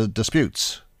industrial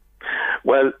disputes?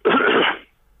 Well,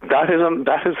 that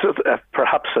is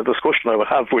perhaps a discussion I will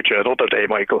have with you another day,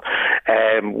 Michael.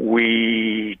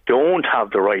 We don't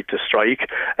have the right to strike,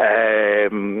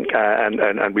 and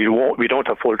we don't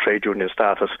have full trade union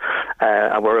status,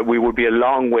 and we would be a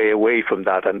long way away from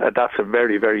that, and that's a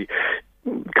very, very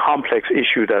complex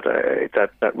issue that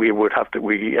we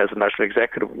as a national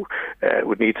executive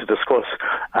would need to discuss.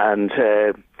 And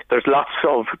there's lots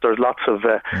of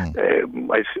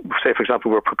I say, for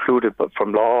example, we're precluded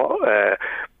from law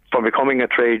from becoming a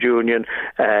trade union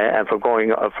and from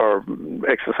going for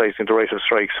exercising the right of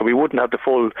strike. So we wouldn't have the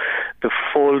full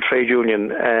trade union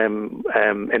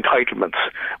entitlements,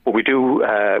 but we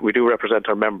do represent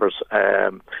our members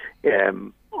on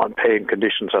paying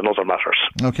conditions and other matters.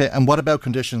 Okay, and what about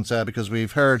conditions? Because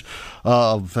we've heard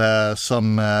of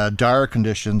some dire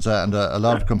conditions and a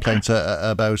lot of complaints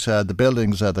about the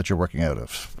buildings that you're working out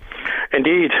of.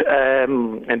 Indeed.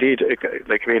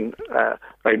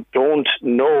 I don't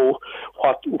know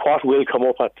what will come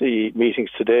up at the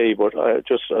meetings today, but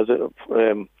just as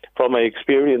from my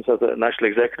experience as a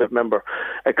national executive member,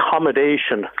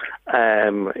 accommodation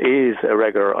is a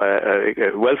regular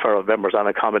welfare of members, and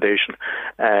accommodation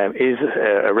is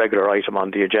a regular item on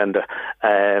the agenda,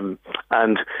 and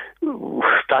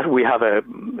that we have a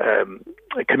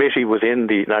committee within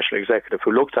the national executive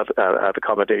who looks at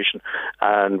accommodation,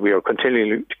 and we are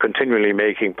continually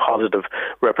making positive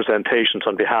representations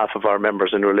on behalf of our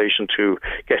members in relation to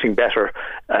getting better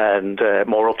and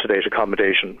more up-to-date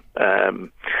accommodation,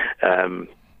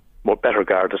 more better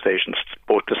Garda stations,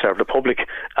 both to serve the public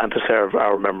and to serve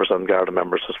our members and Garda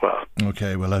members as well.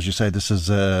 Okay, well, as you say, this is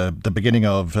the beginning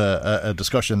of a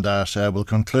discussion that will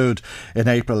conclude in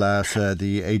April at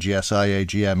the AGSI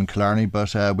AGM in Killarney,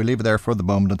 but we'll leave it there for the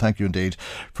moment, and thank you indeed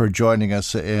for joining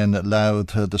us in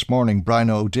Louth this morning. Brian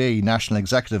O'Dea, National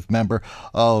Executive Member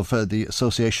of the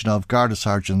Association of Garda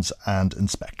Sergeants and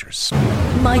Inspectors.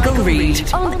 Michael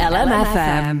Reid on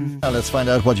LMFM. Let's find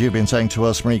out what you've been saying to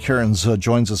us. Marie Kearns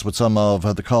joins us with some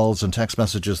of the calls and text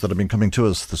messages that have been coming to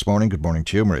us this morning. Good morning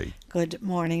to you, Marie. Good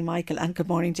morning, Michael, and good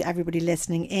morning to everybody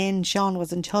listening in. Sean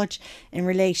was in touch in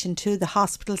relation to the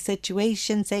hospital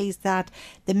situation, says that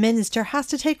the Minister has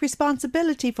to take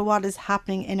responsibility for what is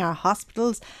happening in our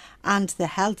hospitals and the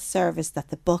health service, that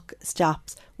the buck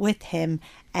stops with him.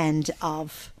 End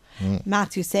of.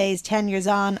 Matthew says 10 years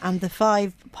on and the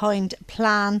 5-point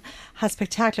plan has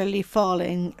spectacularly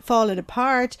fallen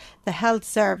apart. The health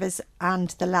service and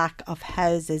the lack of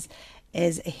houses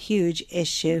is a huge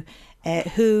issue.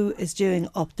 Who is doing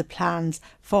up the plans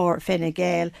for Fine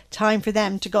Gael? Time for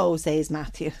them to go, says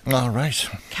Matthew. All right.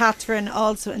 Catherine,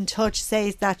 also in touch,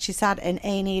 says that she sat in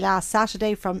A&E last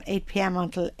Saturday from 8 p.m.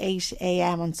 until 8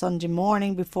 a.m. on Sunday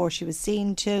morning before she was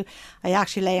seen to. I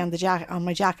actually lay on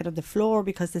my jacket on the floor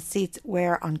because the seats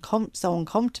were so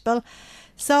uncomfortable.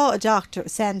 saw a doctor,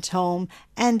 sent home,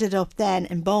 ended up then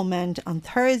in Beaumont on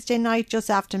Thursday night just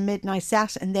after midnight,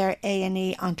 sat in their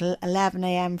A&E until 11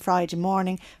 a.m. Friday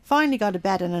morning, finally got a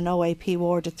bed in an OAP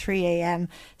ward at 3 a.m.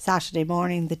 Saturday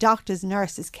morning. The doctors,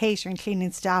 nurses, catering,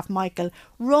 cleaning staff, Michael,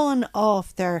 run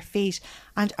off their feet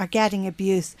and are getting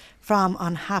abuse from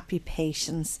unhappy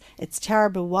patients. It's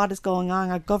terrible what is going on.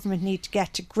 Our government need to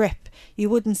get to grip. You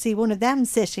wouldn't see one of them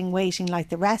sitting waiting like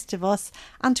the rest of us.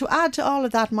 And to add to all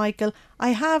of that, Michael, I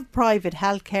have private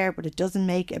healthcare, but it doesn't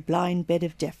make a blind bit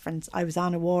of difference. I was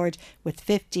on a ward with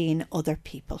 15 other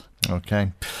people.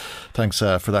 Okay. Thanks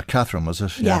for that. Catherine, was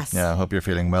it? Yes. Yeah, I hope you're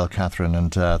feeling well, Catherine,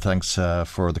 and thanks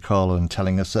for the call and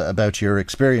telling us about your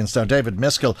experience. Now, David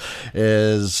Miskell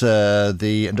is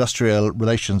the Industrial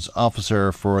Relations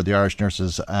Officer for the Irish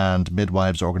Nurses and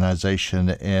Midwives Organisation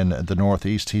in the North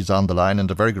East. He's on the line, and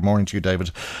a very good morning to you,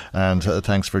 David, and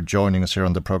thanks for joining us here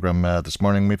on the programme this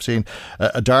morning. We've seen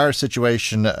a dire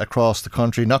situation across the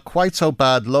country, not quite so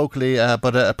bad locally,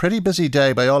 but a pretty busy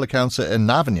day by all accounts in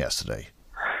Navan yesterday.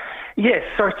 Yes,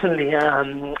 certainly.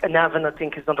 Navan, I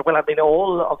think, is under, well, I mean,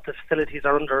 all of the facilities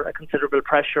are under a considerable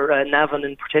pressure, Navan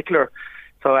in particular.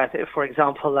 So, for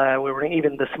example, we were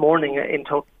even this morning in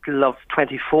total of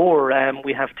 24.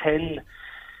 We have 10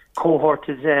 cohorts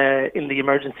in the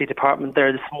emergency department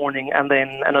there this morning, and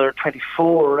then another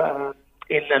 24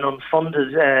 in an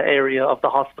unfunded area of the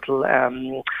hospital.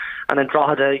 And in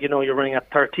Drogheda, you're running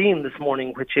at 13 this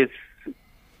morning, which is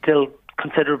still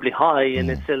considerably high,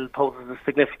 and it still poses a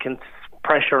significant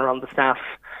pressure on the staff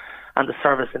and the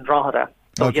service in Drogheda.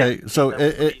 So, okay, yes, so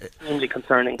extremely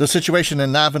concerning. The situation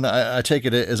in Navan, I take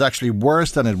it, is actually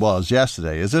worse than it was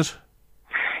yesterday, is it?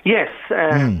 Yes,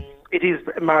 it is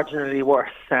marginally worse.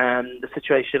 The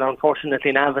situation, unfortunately,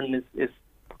 in Navan is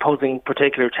posing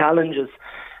particular challenges.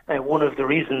 One of the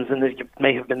reasons, and it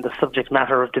may have been the subject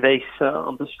matter of debate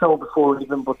on the show before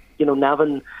even, but,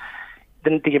 Navan,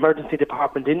 the emergency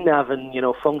department in Navan,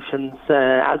 functions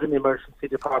as an emergency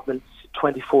department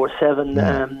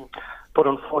 24/7. But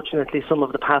unfortunately, some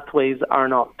of the pathways are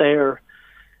not there.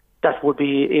 That would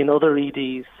be in other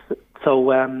EDs.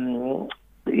 So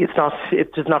it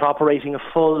is not operating a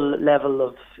full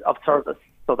level of service.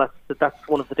 So that's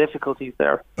one of the difficulties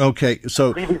there. Okay,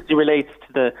 so previously relates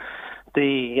to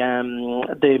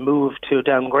the move to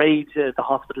downgrade the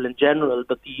hospital in general,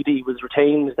 but the ED was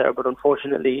retained there. But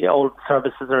unfortunately, all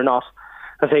services are not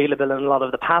available, and a lot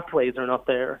of the pathways are not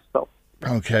there. So.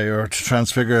 Okay, or to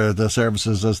transfigure the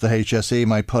services, as the HSE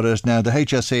might put it. Now, the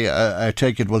HSE, I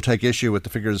take it, will take issue with the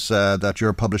figures that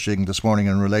you're publishing this morning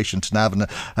in relation to Navan.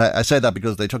 I say that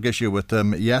because they took issue with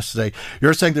them yesterday.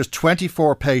 You're saying there's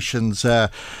 24 patients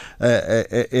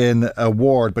in a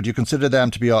ward, but you consider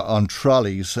them to be on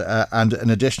trolleys, and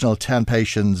an additional 10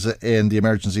 patients in the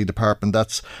emergency department.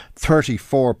 That's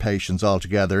 34 patients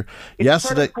altogether. It's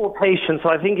yesterday, 34 patients, so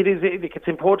I think it's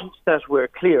important that we're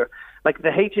clear. Like the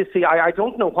HSE, I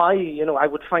don't know why, I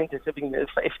would find it,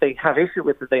 if they have issue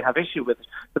with it, they have issue with it,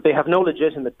 but they have no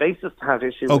legitimate basis to have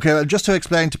issue with it. Okay, well, just to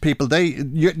explain to people,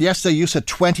 yesterday you said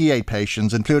 28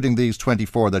 patients, including these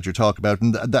 24 that you're talking about,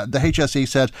 and the HSE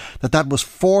said that was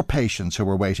 4 patients who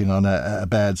were waiting on a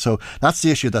bed, so that's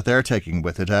the issue that they're taking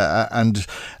with it, and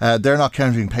they're not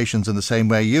counting patients in the same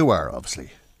way you are, obviously.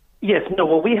 Yes, no,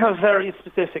 well, we have very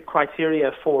specific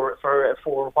criteria for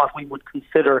what we would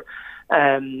consider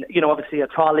obviously a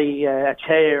trolley, a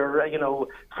chair,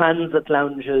 transit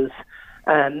lounges,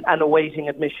 and awaiting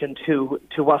admission to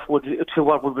what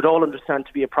we would all understand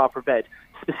to be a proper bed,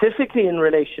 specifically in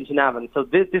relation to Navan. So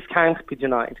this can't be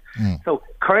denied. So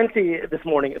currently this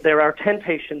morning there are 10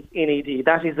 patients in ED.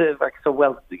 That is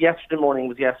yesterday morning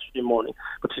was yesterday morning.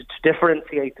 But to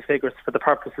differentiate the figures for the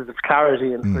purposes of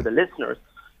clarity and for the listeners,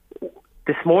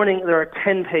 this morning there are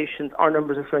 10 patients. Our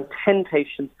numbers are showing 10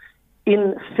 patients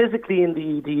physically in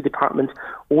the ED department,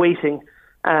 awaiting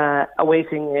a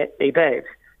bed.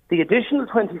 The additional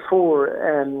 24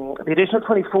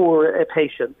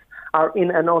 patients are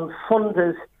in an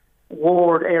unfunded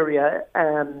ward area,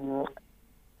 and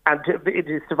it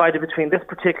is divided between this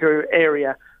particular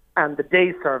area and the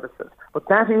day services. But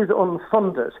that is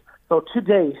unfunded. So to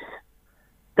date,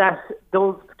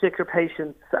 those particular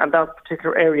patients and that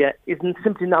particular area is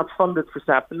simply not funded for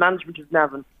staff. The management of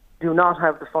Navan do not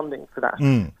have the funding for that.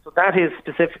 So that is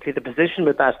specifically the position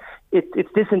with that. It's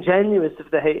disingenuous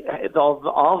of the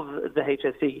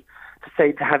HSE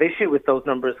to have issue with those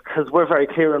numbers, because we're very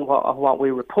clear on what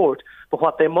we report. But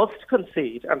what they must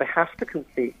concede, and they have to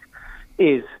concede,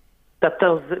 is that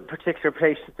those particular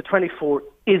patients, the 24,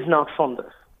 is not funded.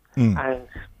 And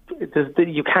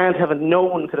you can't have no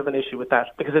one could have an issue with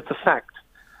that, because it's a fact.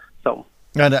 So.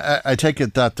 And I take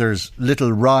it that there's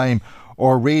little rhyme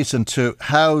or reason to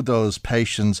how those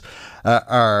patients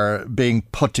are being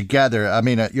put together? I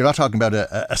mean, you're not talking about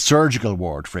a surgical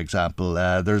ward, for example.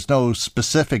 There's no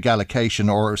specific allocation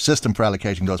or system for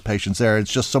allocating those patients there.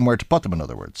 It's just somewhere to put them, in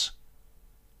other words.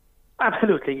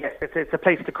 Absolutely, yes. It's a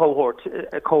place to cohort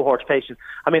patients.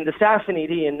 I mean, the staff in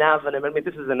ED in Navan, I mean,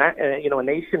 this is a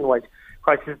nationwide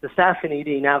crisis. The staff in ED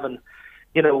in Navan,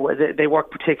 they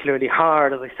work particularly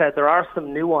hard. As I said, there are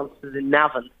some nuances in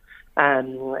Navan,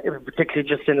 particularly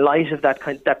just in light of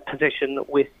that position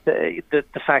with the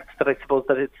fact that I suppose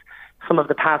that it's some of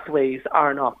the pathways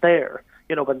are not there.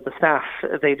 But the staff,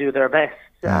 they do their best,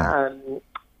 and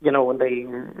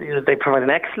they provide an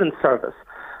excellent service.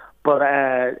 But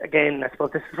again, I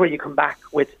suppose this is where you come back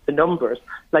with the numbers.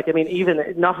 Like, I mean, even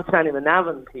notwithstanding the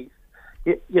Navan piece,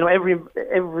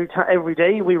 every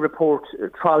day we report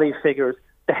trolley figures.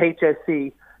 The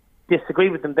HSE disagree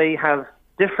with them. They have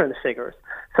different figures.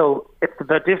 So it's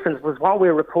the difference was what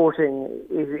we're reporting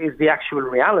is the actual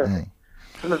reality.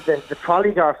 Some of the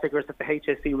trolley car figures that the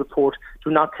HSE report do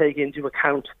not take into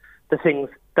account the things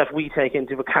that we take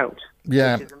into account.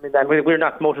 Yeah. We're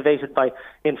not motivated by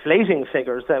inflating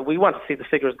figures. We want to see the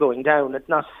figures going down. It's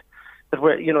not that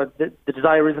we're, the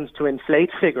desire isn't to inflate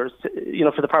figures,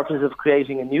 for the purposes of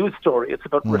creating a news story. It's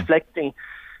about reflecting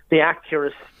the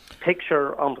accurate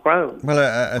picture on the ground.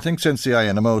 Well, I think since the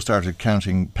INMO started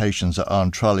counting patients on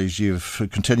trolleys, you've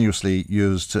continuously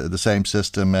used the same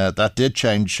system. That did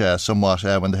change somewhat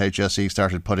when the HSE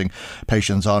started putting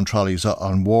patients on trolleys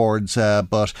on wards,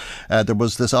 but there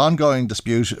was this ongoing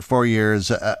dispute for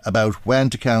years about when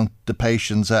to count the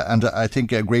patients, and I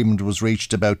think agreement was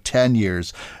reached about 10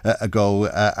 years ago,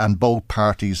 and both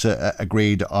parties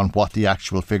agreed on what the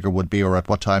actual figure would be or at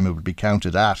what time it would be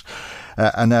counted at.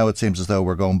 And now it seems as though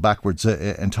we're going backwards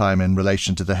in time in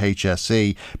relation to the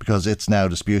HSE, because it's now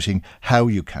disputing how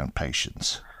you count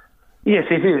patients. Yes,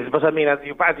 it is. But I mean, as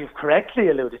you've correctly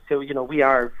alluded to,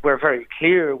 we're very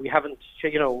clear. We haven't,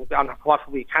 on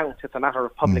what we count. It's a matter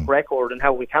of public record and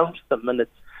how we count them, and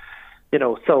it's.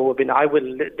 So I mean, I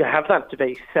will have that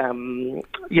debate,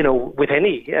 with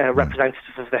any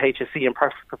representative of the HSE, and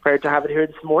prepared to have it here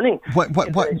this morning.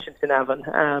 In Navan.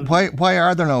 Why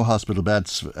are there no hospital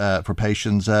beds for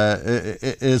patients?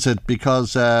 Is it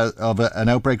because of an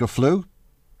outbreak of flu?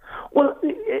 Well,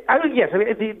 yes. I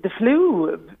mean, the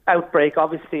flu outbreak,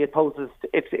 obviously, it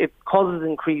causes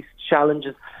increased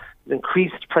challenges,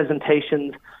 increased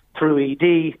presentations through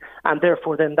ED, and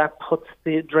therefore then that puts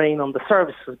the drain on the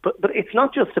services. But it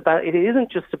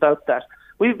isn't just about that.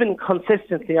 We've been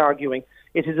consistently arguing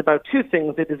it is about two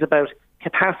things. It is about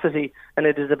capacity and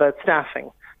it is about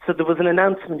staffing. So there was an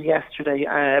announcement yesterday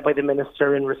by the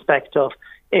Minister in respect of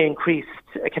increased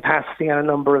capacity and a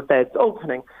number of beds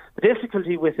opening. The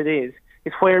difficulty with it is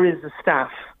where is the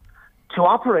staff to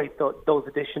operate those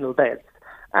additional beds?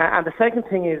 And the second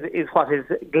thing is what is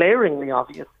glaringly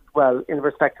obvious well in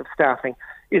respect of staffing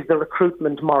is the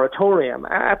recruitment moratorium.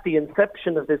 At the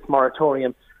inception of this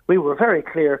moratorium, we were very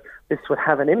clear this would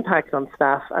have an impact on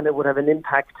staff and it would have an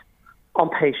impact on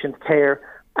patient care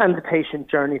and the patient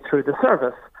journey through the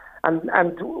service. And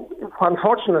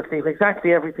unfortunately,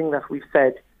 exactly everything that we've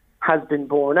said has been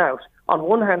borne out. On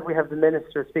one hand, we have the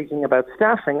Minister speaking about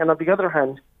staffing, and on the other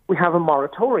hand, we have a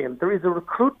moratorium. There is a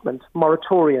recruitment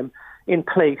moratorium in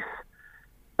place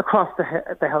across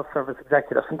the health service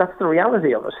executive, and that's the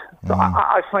reality of it. So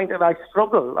I find that I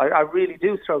struggle. I really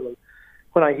do struggle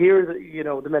when I hear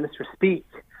the Minister speak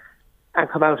and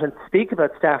come out and speak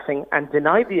about staffing and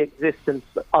deny the existence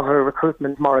of a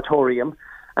recruitment moratorium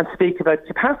and speak about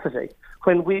capacity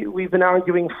when we've been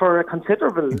arguing for a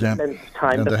considerable length of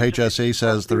time. And the HSE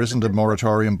says there isn't a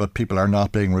moratorium, but people are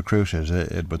not being recruited,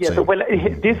 it would say. Well,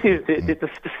 this is the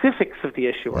specifics of the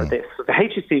issue are this. So the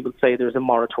HSE would say there's a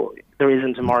moratorium. There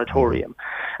isn't a moratorium.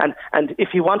 And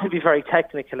if you want to be very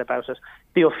technical about it,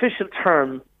 the official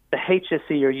term the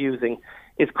HSE are using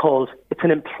is called, it's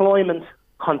an employment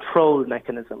control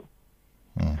mechanism.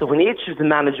 So when each of the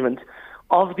management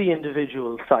of the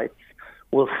individual sites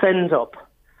will send up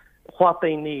what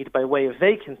they need by way of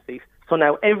vacancies. So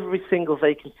now every single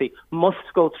vacancy must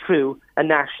go through a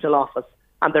national office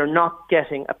and they're not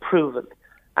getting approval,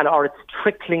 or it's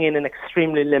trickling in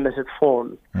extremely limited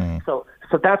forms. So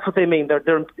that's what they mean.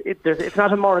 It's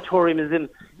not a moratorium as in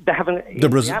they haven't.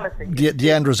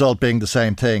 The end result being the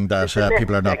same thing, that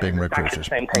people are not being recruited.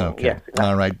 Same thing. Okay. Yes, exactly.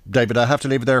 All right, David, I have to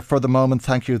leave it there for the moment.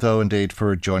 Thank you, though, indeed,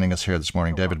 for joining us here this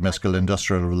morning. David Miskell,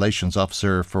 Industrial Relations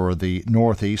Officer for the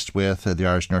North East with the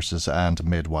Irish Nurses and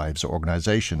Midwives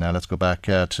Organisation. Now let's go back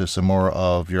to some more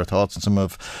of your thoughts and some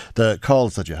of the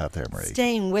calls that you have there, Marie.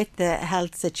 Staying with the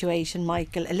health situation,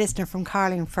 Michael, a listener from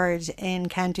Carlingford in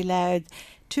County Louth.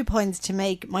 2 points to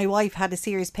make. My wife had a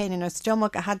serious pain in her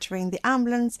stomach. I had to ring the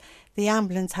ambulance. The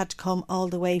ambulance had to come all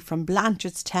the way from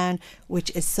Blanchardstown, which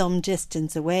is some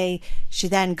distance away. She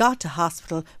then got to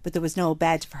hospital, but there was no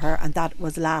bed for her, and that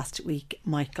was last week,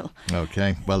 Michael.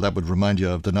 Okay, well, that would remind you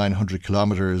of the 900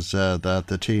 kilometres that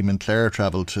the team in Clare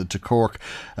travelled to Cork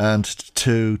and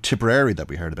to Tipperary that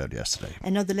we heard about yesterday.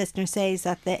 Another listener says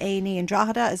that the A&E in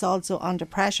Drogheda is also under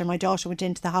pressure. My daughter went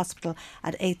into the hospital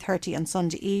at 8:30 on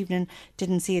Sunday evening,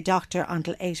 didn't see a doctor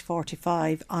until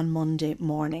 8:45 on Monday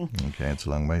morning. Okay, it's a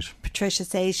long wait. Patricia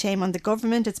says, shame on the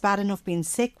government. It's bad enough being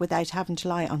sick without having to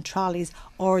lie on trolleys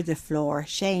or the floor.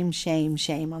 Shame, shame,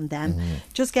 shame on them.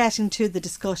 Just getting to the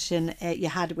discussion you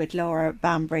had with Laura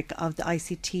Bambrick of the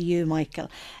ICTU, Michael.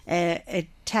 A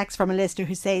text from a listener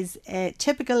who says,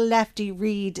 typical lefty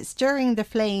Reid stirring the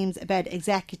flames about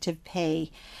executive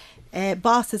pay.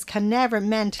 Bosses can never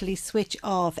mentally switch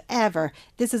off, ever.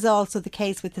 This is also the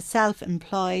case with the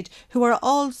self-employed, who are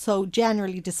also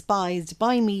generally despised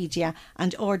by media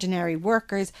and ordinary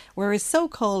workers, whereas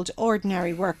so-called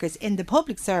ordinary workers in the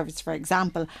public service, for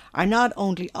example, are not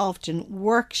only often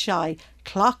work-shy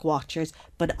clock watchers,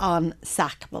 but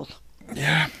unsackable.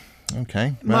 Yeah.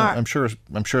 Okay, well, I'm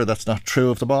sure that's not true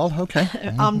of them all. Okay.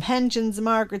 On pensions,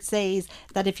 Margaret says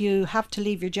that if you have to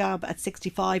leave your job at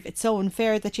 65, it's so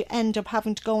unfair that you end up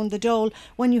having to go on the dole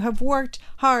when you have worked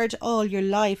hard all your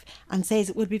life, and says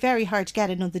it would be very hard to get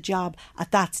another job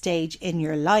at that stage in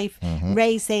your life.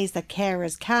 Ray says that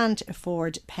carers can't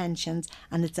afford pensions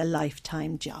and it's a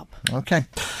lifetime job. Okay,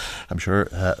 I'm sure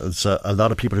there's a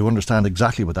lot of people who understand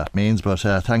exactly what that means, but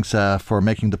thanks for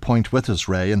making the point with us,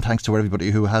 Ray, and thanks to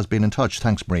everybody who has been in touch.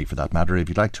 Thanks, Marie, for that matter. If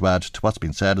you'd like to add to what's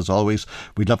been said, as always,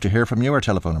 we'd love to hear from you. Our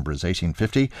telephone number is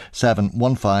 1850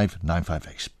 715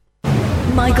 958.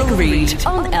 Michael Reid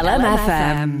on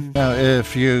LMFM. Now,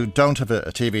 if you don't have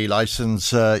a TV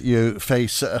licence, you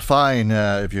face a fine.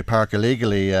 If you park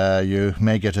illegally, you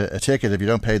may get a ticket. If you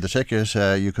don't pay the ticket,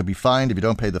 you could be fined. If you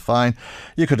don't pay the fine,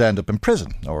 you could end up in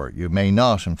prison, or you may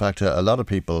not. In fact, a lot of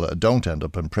people don't end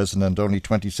up in prison, and only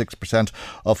 26%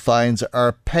 of fines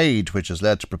are paid, which has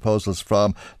led to proposals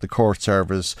from the court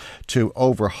service to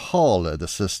overhaul the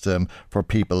system for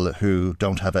people who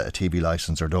don't have a TV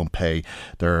licence or don't pay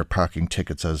their parking tickets,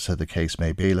 as the case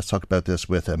may be. Let's talk about this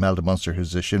with Imelda Munster,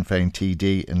 who's a Sinn Féin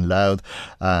TD in Louth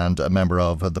and a member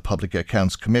of the Public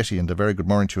Accounts Committee. And a very good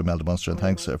morning to you, Imelda Munster, and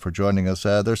thanks for joining us.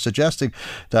 They're suggesting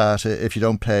that if you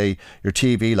don't pay your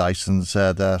TV licence,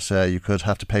 that you could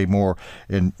have to pay more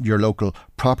in your local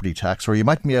property tax, or you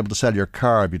might be able to sell your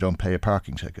car if you don't pay a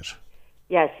parking ticket.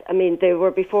 Yes, I mean, they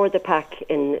were before the PAC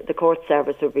in the court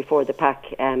service, or before the PAC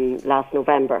last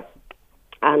November.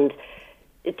 And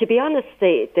to be honest,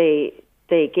 they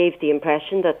gave the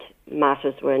impression that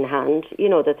matters were in hand. You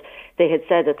know, that they had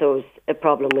said that there was a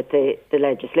problem with the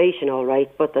legislation, all right,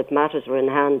 but that matters were in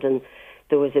hand, and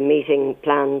there was a meeting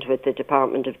planned with the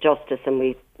Department of Justice, and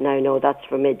we now know that's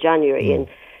for mid-January, and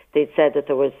they'd said that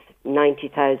there was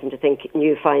 90,000, I think,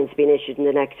 new fines being issued in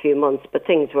the next few months, but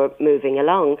things were moving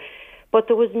along. But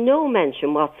there was no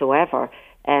mention whatsoever,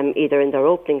 either in their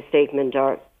opening statement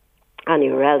or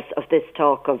anywhere else, of this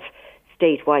talk of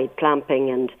statewide clamping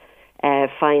and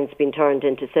fines being turned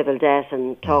into civil debt,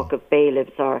 and talk of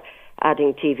bailiffs or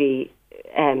adding TV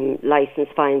licence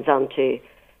fines onto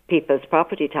people's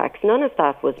property tax. None of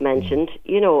that was mentioned,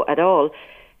 you know, at all.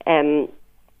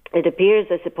 It appears,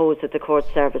 I suppose, that the court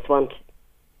service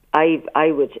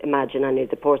I would imagine any of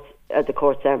the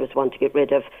court service want to get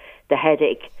rid of the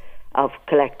headache of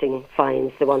collecting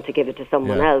fines. They want to give it to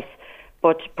someone else.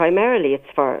 But primarily it's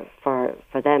for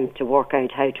them to work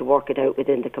out how to work it out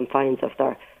within the confines of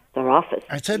their office.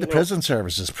 I'd say the prison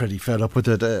service is pretty fed up with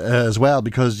it as well,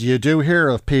 because you do hear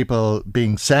of people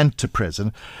being sent to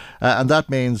prison, and that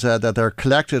means that they're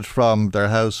collected from their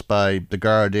house by the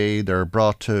Gardaí, they're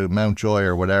brought to Mountjoy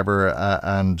or whatever,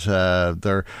 and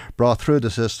they're brought through the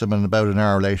system, and about an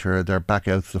hour later they're back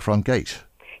out the front gate.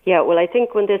 Yeah, well, I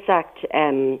think when this Act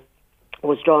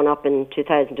was drawn up in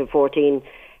 2014,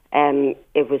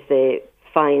 it was the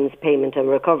Fines, Payment and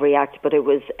Recovery Act, but it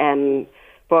was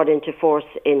brought into force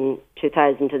in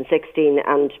 2016,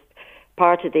 and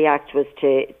part of the Act was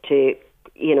to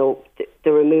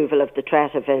the removal of the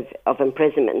threat of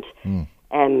imprisonment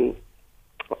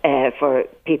for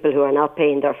people who are not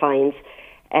paying their fines.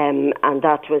 And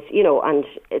that was, and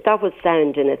that was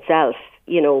sound in itself,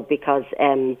 because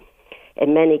in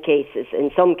many cases,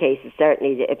 in some cases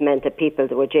certainly, it meant that people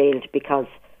that were jailed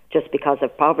just because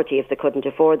of poverty, if they couldn't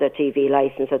afford their TV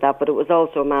licence or that. But it was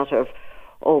also a matter of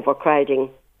overcrowding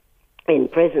in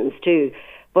prisons too.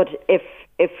 But if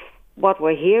what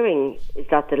we're hearing is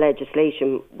that the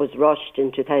legislation was rushed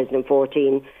in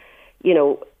 2014,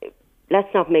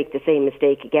 let's not make the same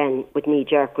mistake again with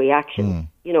knee-jerk reaction.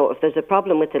 If there's a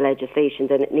problem with the legislation,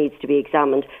 then it needs to be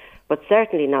examined, but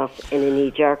certainly not in a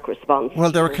knee-jerk response.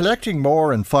 Well, they were collecting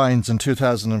more in fines in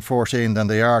 2014 than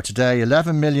they are today.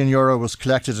 €11 million was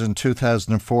collected in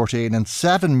 2014 and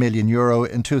 €7 million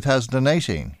in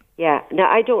 2018. Yeah. Now,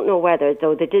 I don't know whether,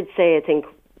 though they did say, I think,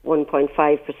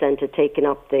 1.5% had taken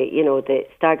up the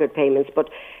staggered payments, but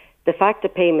the fact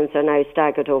that payments are now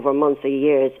staggered over months or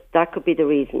years, that could be the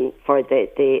reason for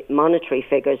the monetary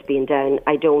figures being down.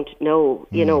 I don't know,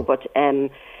 but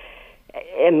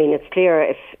it's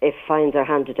clear if fines are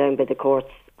handed down by the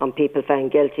courts on people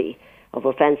found guilty of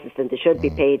offences, then they should be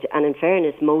paid. And in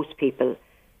fairness, most people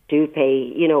do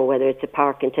pay, whether it's a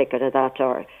parking ticket or that,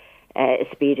 or a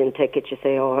speeding ticket, you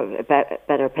say,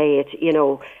 better pay it,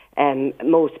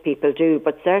 most people do.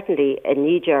 But certainly a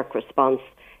knee-jerk response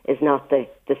is not the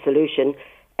solution.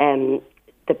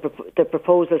 The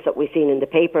proposals that we've seen in the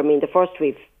paper, the first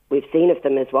we've seen of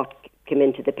them is what came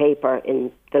into the paper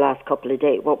in the last couple of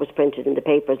days, what was printed in the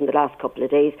papers in the last couple of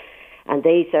days, and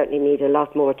they certainly need a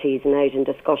lot more teasing out and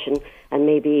discussion, and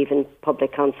maybe even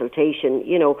public consultation.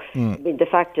 The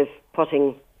fact of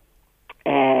putting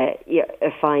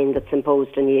a fine that's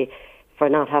imposed on you for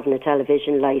not having a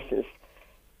television licence,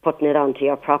 putting it onto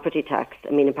your property tax.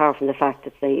 Apart from the fact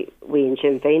that we in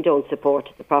Sinn Féin don't support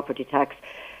the property tax,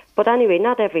 but anyway,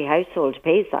 not every household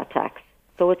pays that tax,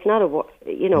 so it's not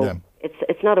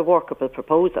it's not a workable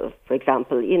proposal. For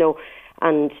example,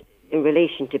 and in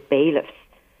relation to bailiffs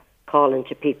calling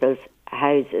to people's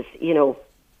houses,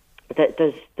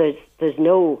 that there's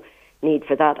no need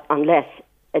for that unless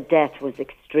a debt was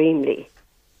extremely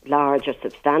large or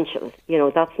substantial.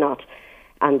 That's not,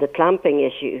 and the clamping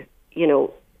issue,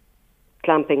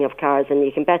 clamping of cars, and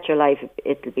you can bet your life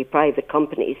it'll be private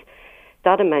companies,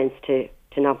 that amounts to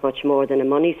not much more than a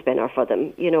money spinner for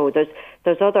them.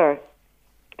 There's other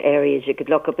areas you could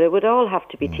look at, but it would all have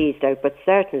to be teased out, but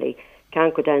certainly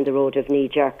can't go down the road of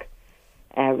knee-jerk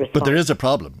response. But there is a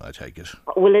problem, I take it.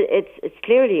 Well, it's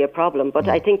clearly a problem, but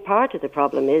I think part of the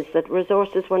problem is that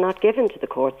resources were not given to the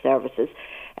court services.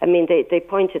 They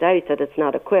pointed out that it's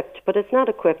not equipped, but it's not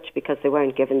equipped because they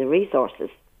weren't given the resources.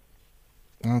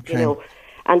 Okay.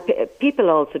 And people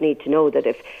also need to know that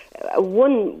if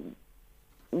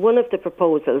one of the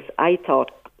proposals I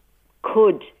thought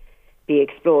could be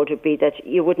explored would be that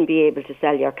you wouldn't be able to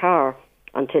sell your car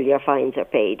until your fines are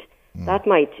paid. That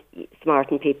might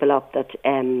smarten people up that,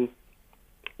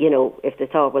 if they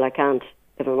thought, well,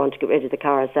 if I want to get rid of the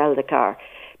car, I'll sell the car.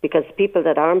 Because people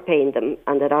that aren't paying them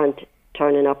and that aren't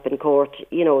turning up in court,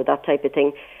 that type of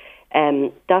thing,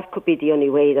 that could be the only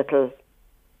way that'll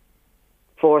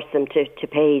force them to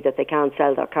pay, that they can't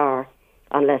sell their car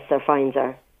unless their fines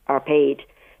are paid.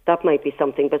 That might be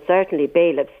something, but certainly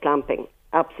bailiffs clamping,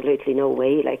 absolutely no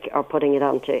way, or putting it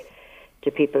onto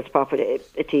people's property,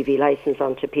 a TV licence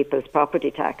onto people's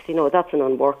property tax. That's an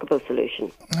unworkable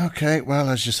solution. Okay, well,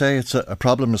 as you say, it's a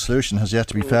problem. A solution has yet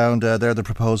to be found. They're the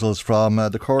proposals from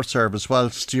the court service.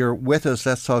 Whilst you're with us,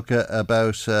 let's talk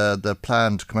about the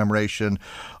planned commemoration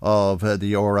of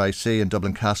the RIC in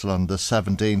Dublin Castle on the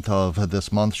 17th of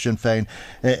this month. Sinn Féin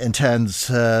intends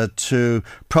to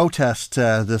protest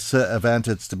this event.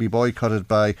 It's to be boycotted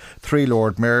by 3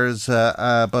 Lord Mayors,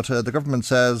 but the government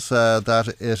says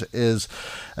that it is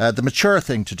the mature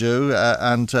thing to do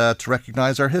and to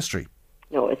recognise our history.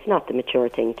 No, it's not the mature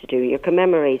thing to do. You're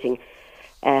commemorating,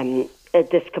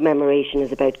 this commemoration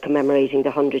is about commemorating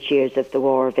the 100 years of the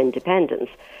War of Independence.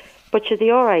 But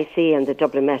the RIC and the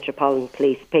Dublin Metropolitan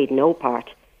Police played no part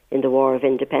in the War of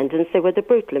Independence. They were the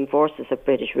brutal enforcers of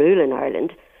British rule in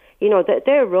Ireland.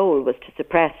 Their role was to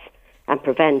suppress and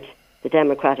prevent the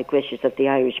democratic wishes of the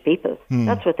Irish people.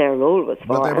 That's what their role was for.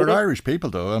 But they were Irish people,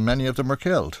 though, and many of them were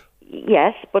killed.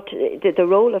 Yes, but the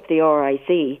role of the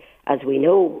RIC, as we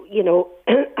know,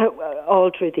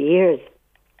 all through the years,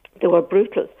 they were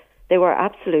brutal. They were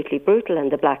absolutely brutal,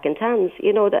 and the Black and Tans,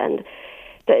 and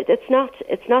it's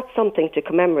not something to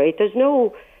commemorate. There's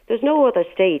no other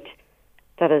state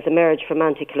that has emerged from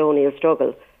anti-colonial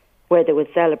struggle where they would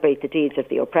celebrate the deeds of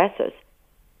the oppressors.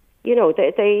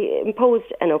 They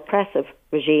imposed an oppressive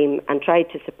regime and tried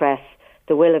to suppress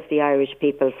the will of the Irish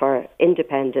people for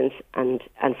independence and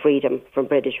freedom from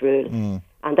British rule.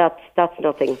 And that's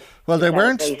nothing. Well, they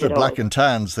weren't the Black and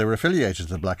Tans. They were affiliated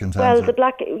to the Black and Tans. Well, but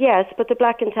the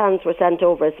Black and Tans were sent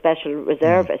over as special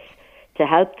reservists to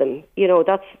help them.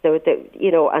 That's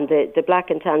and the Black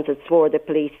and Tans had swore the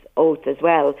police oath as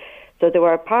well. So they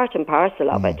were part and parcel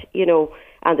of it,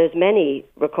 and there's many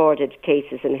recorded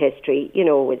cases in history,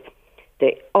 with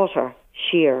the utter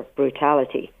sheer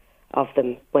brutality of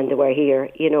them when they were here,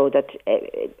 that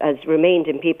has remained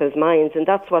in people's minds, and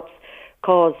that's what's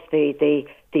caused the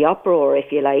uproar,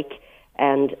 if you like,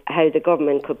 and how the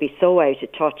government could be so out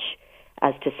of touch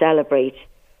as to celebrate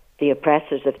the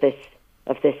oppressors of this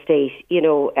state,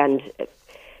 and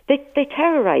they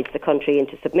terrorised the country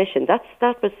into submission. That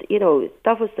was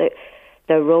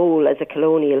their role as a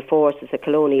colonial force, as a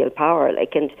colonial power,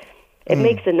 and it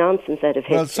makes a nonsense out of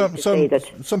history. Well,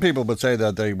 some people would say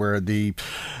that they were the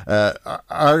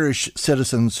Irish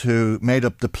citizens who made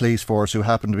up the police force who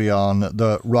happened to be on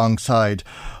the wrong side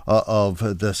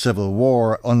of the Civil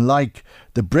War, unlike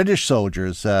the British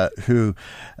soldiers who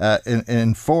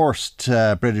enforced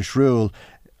British rule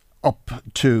up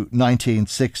to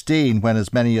 1916, when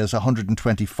as many as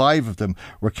 125 of them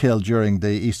were killed during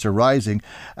the Easter Rising,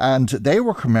 and they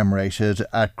were commemorated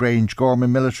at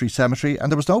Grangegorman Military Cemetery,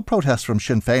 and there was no protest from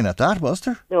Sinn Féin at that, was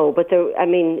there? No, but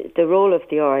the role of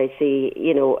the RIC,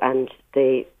 and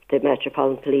the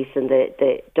Metropolitan Police and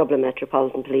the Dublin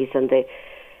Metropolitan Police and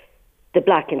the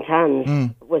Black and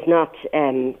Tans was not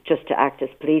just to act as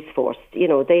police force.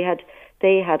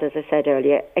 They had, as I said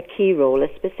earlier, a key role, a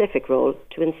specific role,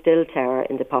 to instill terror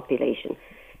in the population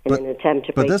in an attempt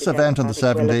to break. But this event on the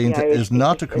 17th is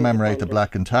not to commemorate the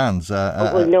Black and Tans.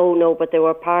 No, but they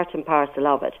were part and parcel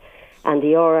of it. And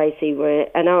the RIC were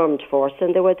an armed force,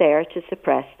 and they were there to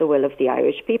suppress the will of the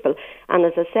Irish people. And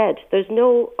as I said, there's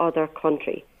no other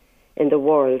country in the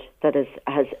world that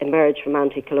has emerged from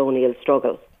anti-colonial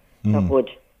struggle that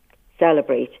would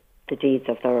celebrate the deeds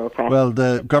of their oppressors. Well,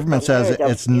 the government says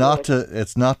it's not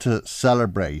to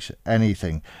celebrate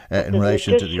anything in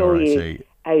relation to the RIC.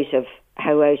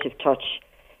 How out of touch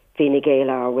Fine Gael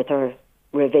are with her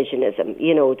revisionism.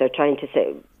 They're trying to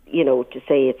say,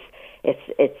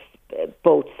 it's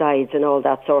both sides and all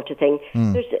that sort of thing.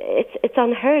 It's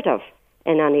unheard of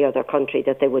in any other country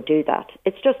that they would do that.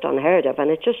 It's just unheard of,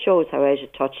 and it just shows how out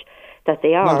of touch that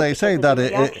they are. Well, they say that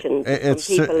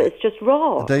it's just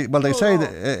raw. They say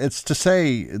that it's to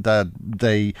say that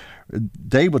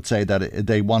they would say that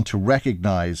they want to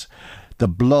recognise the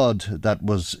blood that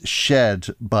was shed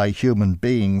by human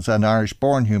beings and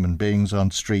Irish-born human beings on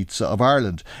streets of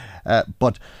Ireland.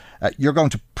 But you're going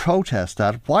to protest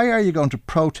that. Why are you going to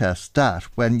protest that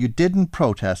when you didn't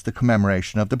protest the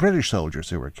commemoration of the British soldiers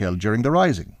who were killed during the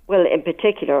Rising? Well, in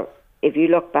particular, if you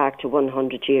look back to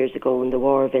 100 years ago when the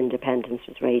War of Independence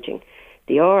was raging,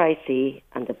 the RIC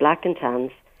and the Black and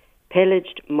Tans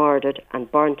pillaged, murdered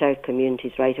and burnt out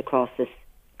communities right across this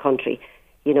country.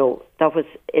 That was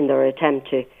in their attempt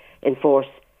to enforce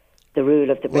the rule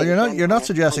of the British. Well, you're not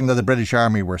suggesting that the British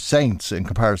Army were saints in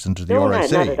comparison to the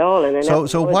RIC. No, not at all. And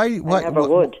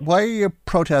why are you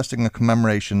protesting a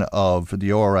commemoration of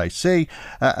the RIC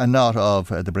and not of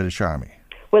the British Army?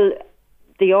 Well,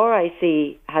 the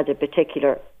RIC had a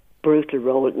particular brutal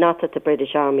role, not that the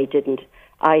British Army didn't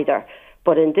either.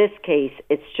 But in this case,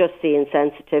 it's just the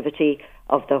insensitivity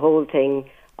of the whole thing,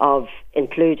 of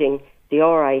including the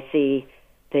RIC,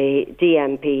 the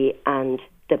DMP and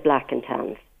the Black and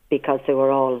Tans, because they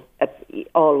were all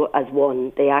as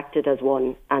one. They acted as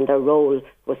one, and their role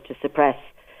was to suppress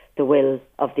the will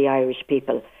of the Irish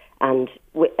people, and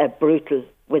with a brutal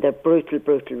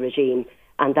regime,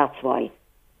 and that's why.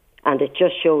 And it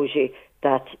just shows you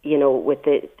that, with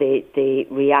the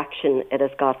reaction it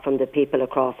has got from the people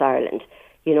across Ireland.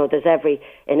 There's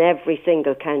in every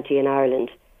single county in Ireland,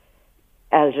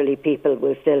 elderly people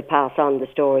will still pass on the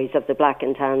stories of the Black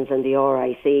and Tans and the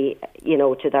RIC,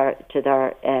 to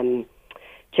their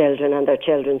children and their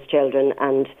children's children,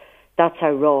 and that's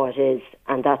how raw it is,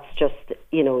 and that's just,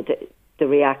 the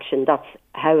reaction. That's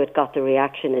how it got the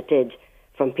reaction it did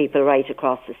from people right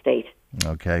across the state.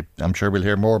 OK, I'm sure we'll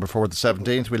hear more before the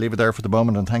 17th. We'll leave it there for the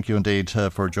moment, and thank you indeed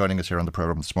for joining us here on the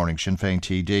programme this morning. Sinn Féin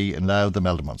TD in Louth, the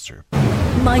Melda Munster.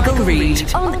 Michael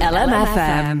Reid on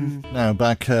LMFM. Now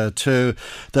back to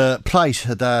the plight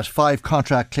that 5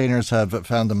 contract cleaners have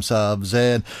found themselves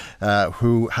in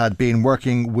who had been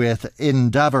working with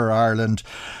Endeavour Ireland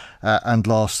and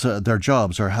lost their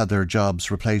jobs, or had their jobs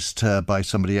replaced by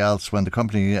somebody else when the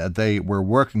company they were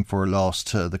working for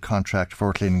lost the contract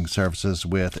for cleaning services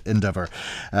with Endeavour.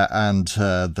 And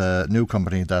the new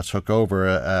company that took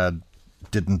over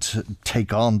didn't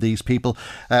take on these people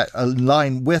in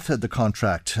line with the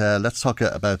contract. Let's talk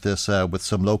about this with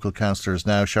some local councillors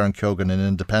now. Sharon Keoghan, an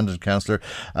independent councillor,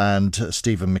 and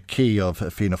Stephen McKee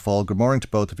of Fianna Fáil. Good morning to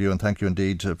both of you, and thank you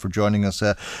indeed for joining us.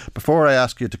 Before I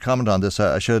ask you to comment on this,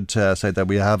 I should say that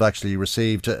we have actually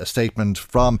received a statement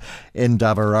from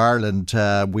Endeavour Ireland.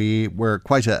 We were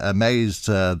quite amazed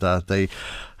that they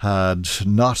had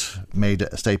not made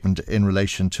a statement in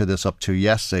relation to this up to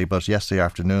yesterday, but yesterday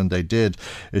afternoon they did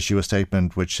issue a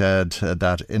statement which said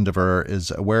that Endeavour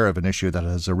is aware of an issue that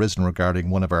has arisen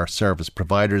regarding one of our service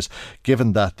providers.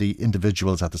 Given that the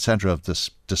individuals at the centre of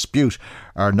this dispute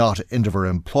are not Endeavour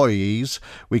employees,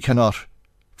 we cannot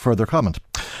further comment.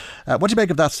 What do you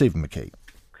make of that, Stephen McKee?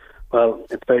 Well,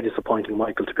 it's very disappointing,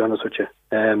 Michael, to be honest with you.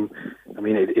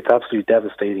 It's absolutely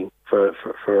devastating for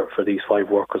these 5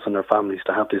 workers and their families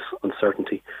to have this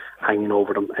uncertainty hanging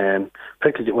over them,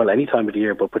 particularly, any time of the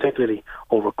year, but particularly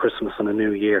over Christmas and the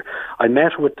New Year. I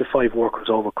met with the 5 workers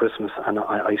over Christmas, and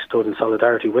I stood in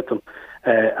solidarity with them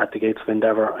at the gates of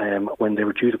Endeavour when they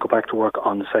were due to go back to work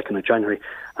on the 2nd of January.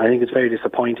 And I think it's very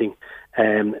disappointing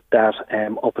that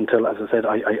up until, as I said,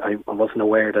 I wasn't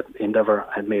aware that Endeavour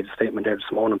had made a statement there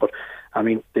this morning, but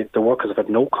the workers have had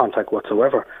no contact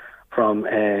whatsoever from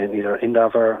either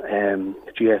Endeavour,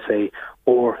 GSA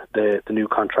or the new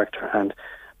contractor, and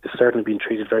it's certainly been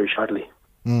treated very shabbily.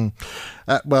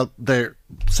 Well, they're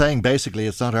saying basically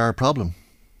it's not our problem.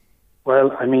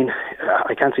 Well,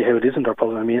 I can't see how it isn't our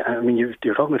problem.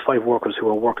 You're talking about 5 workers who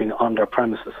are working on their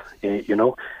premises, and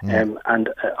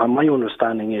my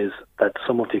understanding is that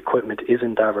some of the equipment is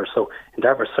Endeavour, so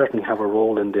Endeavour certainly have a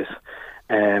role in this,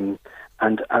 and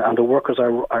the workers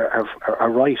are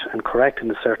right and correct in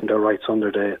asserting their rights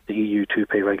under the EU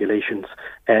 2-pay regulations,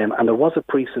 and there was a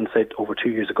precedent set over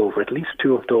 2 years ago for at least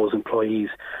 2 of those employees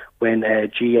when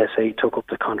GSA took up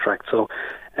the contract. So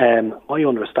my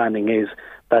understanding is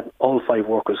that all 5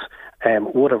 workers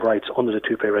would have rights under the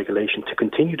 2-pay regulation to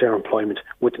continue their employment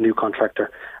with the new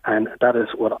contractor, and that is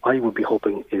what I would be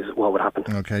hoping is what would happen.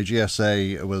 Okay,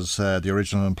 GSA was the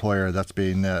original employer that's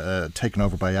been taken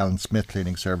over by Alan Smith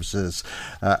Cleaning Services,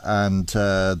 and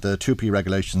the 2P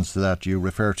regulations that you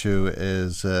refer to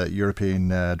is European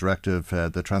Directive,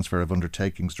 the Transfer of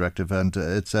Undertakings Directive, and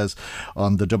it says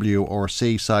on the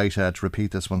WRC site, to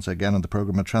repeat this once again on the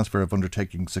programme, a transfer of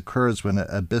undertakings occurs when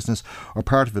a business or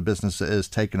part of a business is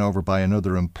taken over by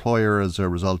another employer as a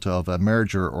result of a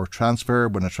merger or transfer.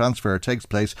 When a transfer takes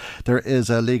place, there is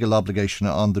a legal obligation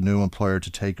on the new employer to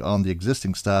take on the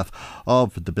existing staff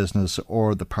of the business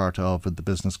or the part of the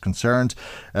business concerned.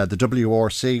 The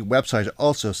WRC website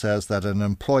also says that an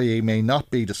employee may not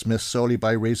be dismissed solely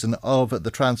by reason of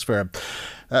the transfer.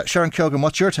 Sharon Keoghan,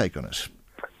 what's your take on it?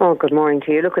 Oh, good morning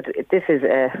to you. Look, this is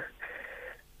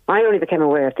I only became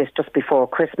aware of this just before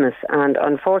Christmas, and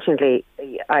unfortunately,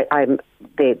 I'm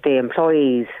the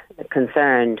employees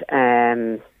concerned.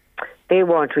 They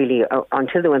weren't really,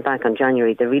 until they went back on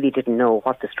January, they really didn't know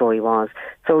what the story was.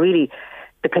 So really,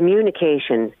 the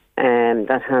communication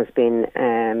that has been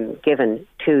given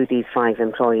to these 5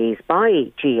 employees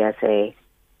by GSA,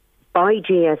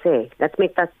 let's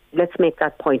make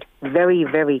that point very,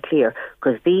 very clear,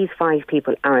 because these 5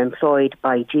 people are employed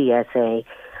by GSA,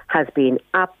 has been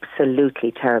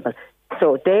absolutely terrible.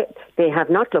 So they have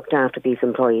not looked after these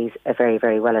employees very,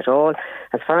 very well at all.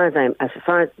 As far as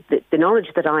the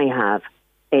knowledge that I have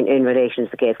in relation to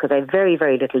the case, because I have very,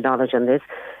 very little knowledge on this,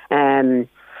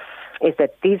 is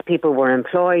that these people were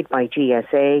employed by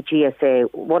GSA.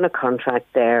 GSA won a contract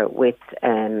there with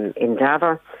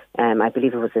Endeavour. I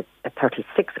believe it was a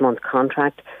 36-month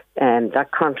contract.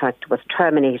 That contract was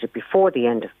terminated before the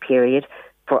end of period.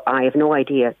 I have no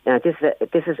idea. Now, this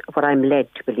is what I'm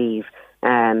led to believe.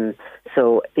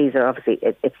 So these are obviously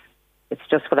it's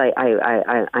just what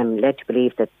I'm led to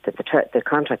believe that the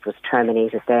contract was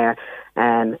terminated there,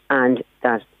 and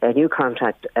that a new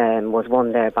contract was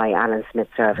won there by Alan Smith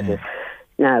Services.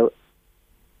 Now,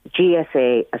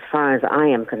 GSA, as far as I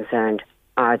am concerned,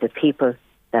 are the people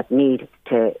that need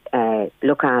to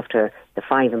look after the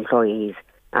 5 employees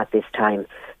at this time.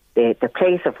 The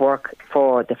place of work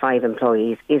for the 5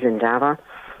 employees is Endeavour.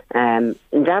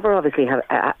 Endeavour obviously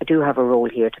do have a role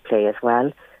here to play as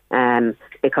well,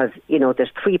 because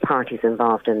there's 3 parties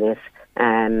involved in this.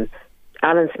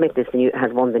 Alan Smith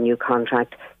has won the new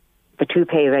contract. The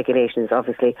 2-pay regulations,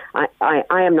 obviously, I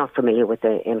am not familiar with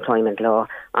the employment law.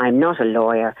 I'm not a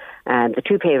lawyer. The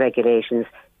 2-pay regulations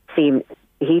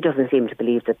he doesn't seem to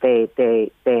believe that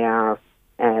they are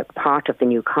part of the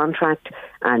new contract,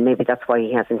 and maybe that's why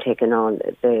he hasn't taken on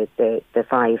the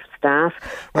 5 staff.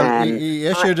 Well, he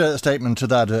issued a statement to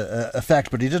that effect,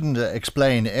 but he didn't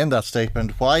explain in that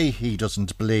statement why he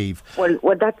doesn't believe.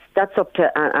 Well, that's up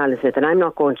to Alan Smith, and I'm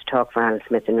not going to talk for Alan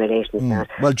Smith in relation to that.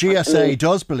 Well, GSA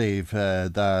does believe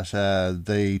that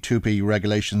the 2P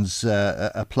regulations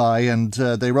apply, and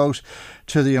they wrote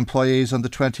to the employees on the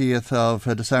 20th of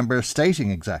December stating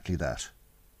exactly that.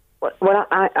 Well,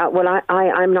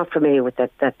 I'm not familiar with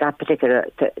that particular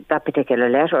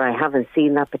letter. I haven't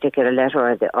seen that particular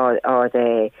letter or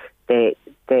the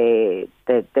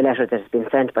letter that has been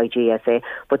sent by GSA.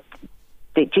 But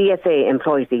the GSA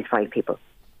employs these 5 people.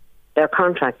 Their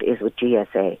contract is with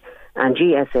GSA, and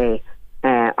GSA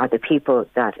are the people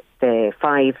that the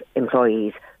 5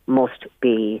 employees must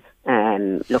be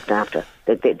looked after.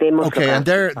 They must. Okay, and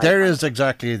there is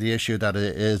exactly the issue that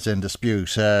is in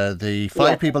dispute. The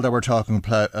 5 people that we're talking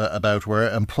about were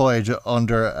employed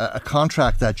under a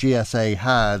contract that GSA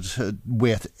had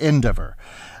with Endeavour.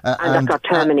 And that got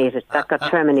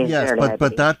terminated. Yes, early,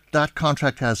 but that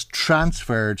contract has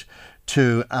transferred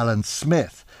to Alan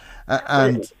Smith.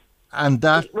 And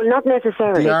that... Well, not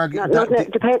necessarily. Not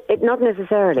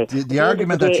necessarily. The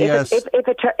argument that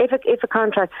if a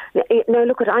contract... Now,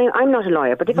 look, I'm not a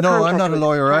lawyer, but if a contract... No, I'm not a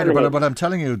lawyer either, but I'm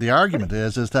telling you, the argument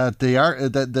is that the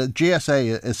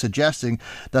GSA is suggesting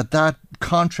that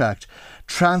contract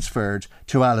transferred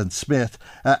to Alan Smith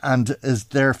and is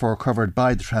therefore covered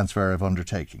by the transfer of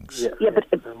undertakings. Yeah, but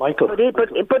Michael... But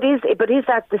is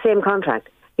that the same contract?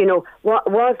 You know,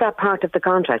 was that part of the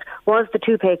contract? Was the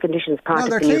 2-pay conditions part of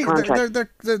the new contract?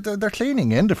 They're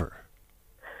cleaning Endeavour.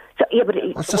 So, yeah, but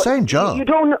it's the same job. You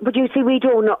don't know, but you see, we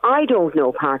don't know. I don't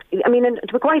know part. I mean, and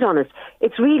to be quite honest,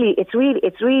 it's really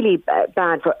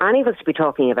bad for any of us to be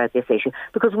talking about this issue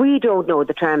because we don't know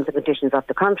the terms and conditions of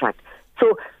the contract.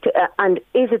 So, and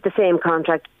is it the same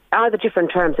contract? Are there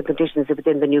different terms and conditions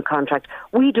within the new contract?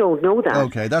 We don't know that.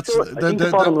 Okay, that's the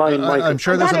bottom line, Michael. I'm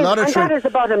sure there's a lot of truth. That is the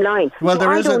bottom line. Well,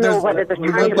 there's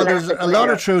a lot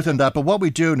of truth in that. But what we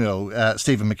do know,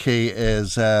 Stephen McKee,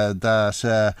 is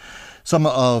that some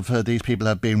of these people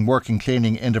have been working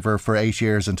cleaning Endeavour for 8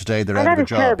 years, and today they're out of a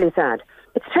job. And that is terribly sad.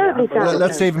 It's terribly sad.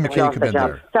 Let Stephen McKee come in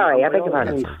there. Sorry, I beg your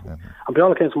pardon. And by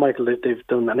all accounts, Michael, they've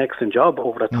done an excellent job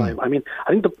over that time. I mean,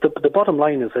 I think the bottom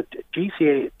line is that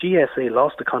GSA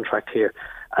lost the contract here,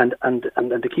 and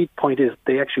the key point is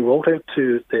they actually wrote out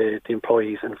to the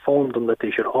employees, informed them that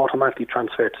they should automatically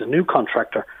transfer to the new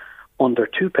contractor under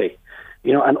 2Pay.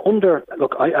 You know, and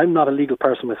I'm not a legal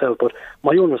person myself, but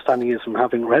my understanding is from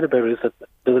having read about it is that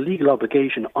there's a legal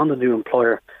obligation on the new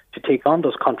employer to take on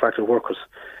those contracted workers.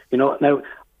 You know, now,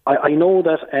 I know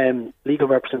that legal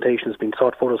representation has been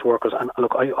sought for those workers, and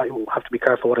look, I have to be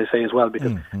careful what I say as well,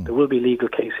 because there will be a legal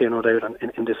case here, no doubt,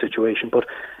 in this situation. But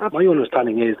my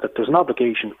understanding is that there's an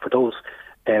obligation for those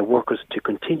workers to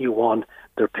continue on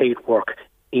their paid work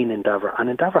in Endeavour, and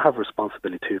Endeavour have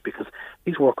responsibility too, because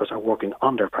these workers are working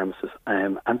on their premises,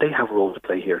 and they have a role to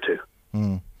play here too.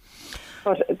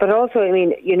 But also, I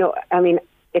mean,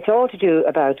 it's all to do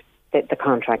about the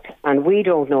contract, and we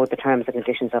don't know the terms and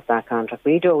conditions of that contract.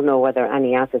 We don't know whether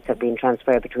any assets have been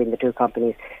transferred between the two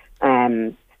companies.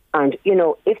 And you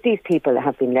know, if these people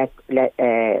have been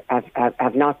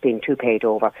have not been 2-paid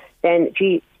over, then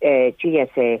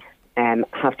GSA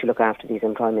have to look after these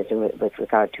employments with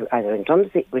regard to either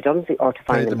redundancy or to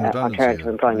find them alternative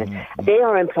employment. They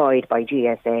are employed by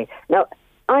GSA. Now,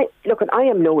 I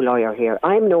am no lawyer here.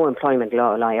 I am no employment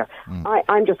law lawyer.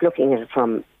 I'm just looking at it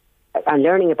from and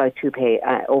learning about 2Pay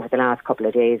over the last couple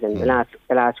of days and the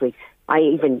last week.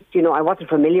 I wasn't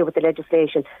familiar with the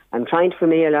legislation. I'm trying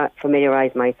to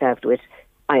familiarise myself with.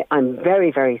 I'm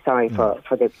very, very sorry for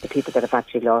the people that have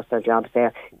actually lost their jobs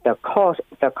there. They're caught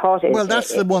in... Well,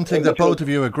 that's the one thing that both of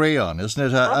you agree on, isn't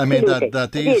it? I mean,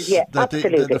 that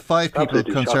the 5 people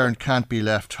concerned can't be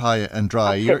left high and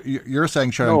dry. You're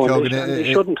saying, Sharon Cogan...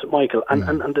 They shouldn't, Michael.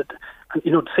 And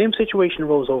you know, the same situation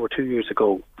arose over 2 years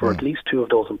ago for at least 2 of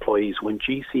those employees when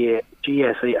GSA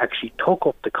actually took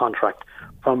up the contract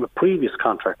from a previous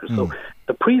contractor. So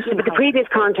the previous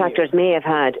contractors may have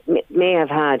had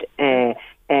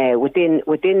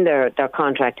within their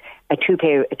contract a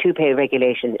 2Pay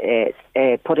regulation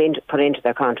put into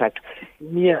their contract.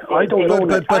 Yeah, I don't know.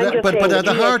 But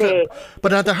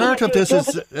at the heart of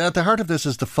this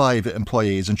is the 5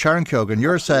 employees. And Sharon Cogan,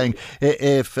 you're saying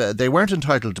if they weren't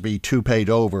entitled to be 2-paid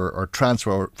over or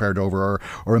transferred over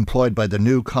or employed by the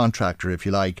new contractor, if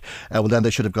you like, well then they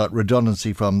should have got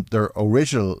redundancy from their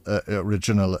original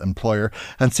employer.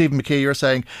 And Stephen McKee, you're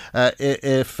saying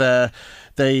if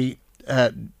they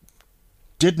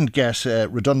didn't get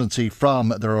redundancy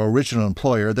from their original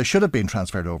employer, they should have been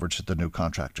transferred over to the new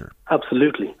contractor.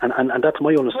 Absolutely, and that's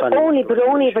my understanding. But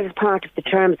only if it's part of the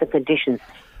terms and conditions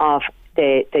of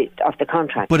the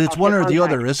contract. But it's one or the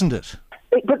other, isn't it?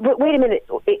 But wait a minute.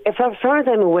 As far as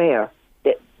I'm aware,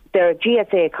 their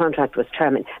GSA contract was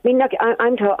terminated. I mean, look,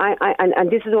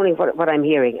 and this is only what I'm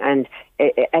hearing, and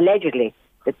allegedly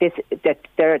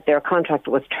that their contract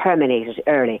was terminated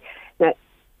early. Now,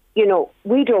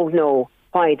 we don't know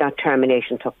why that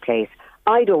termination took place.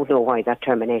 I don't know why that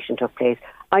termination took place.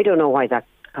 I don't know why that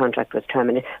contract was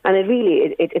terminated. And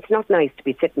it's not nice to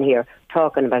be sitting here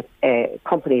talking about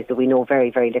companies that we know very,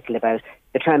 very little about,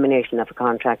 the termination of a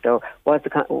contract, or why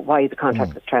the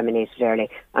contract was terminated early,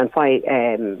 and why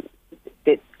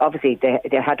obviously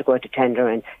they had to go out to tender,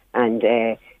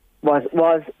 and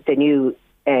was the new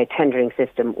tendering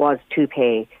system was to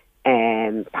pay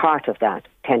part of that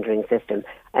tendering system,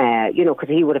 because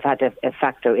he would have had to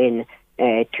factor in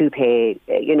to pay,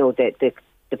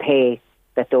 the pay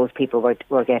that those people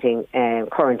were getting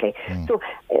currently. So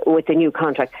with the new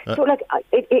contract, so like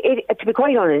to be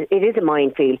quite honest, it is a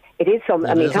minefield. It is some.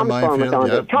 I mean, Thomas Byrne was on.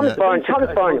 Yeah, Thomas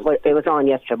Byrne was on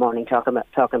yesterday morning talking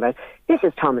about this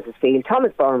is Thomas's field.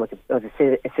 Thomas Byrne was a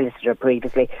solicitor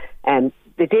previously, and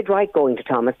they did right going to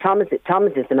Thomas. Thomas is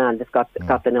the man that's got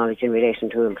the knowledge in relation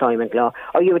to employment law,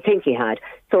 or you would think he had.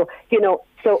 So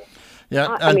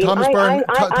Yeah, and Thomas Byrne.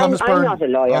 I'm not a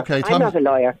lawyer. Okay, I'm not a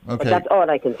lawyer. Okay. But that's all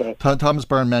I can say. Thomas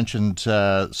Byrne mentioned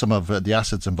some of the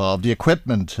assets involved, the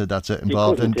equipment that's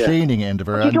involved in cleaning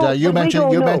Indover, and you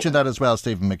mentioned that as well,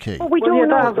 Stephen McKee. Well, we don't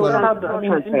know.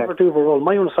 Indover do have a role.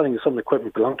 My understanding is some of the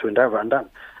equipment belong to Endeavour, and that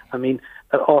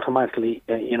automatically,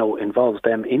 involves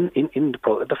them in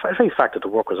the very fact that the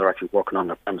workers are actually working on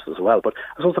their premises as well. But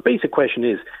I suppose the basic question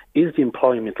is the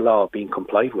employment law being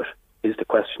complied with? Is the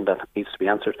question that needs to be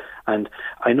answered. And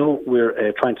I know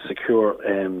we're trying to secure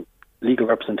legal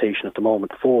representation at the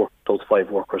moment for those 5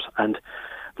 workers. And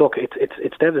look,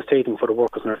 it's devastating for the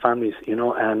workers and their families,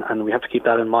 and we have to keep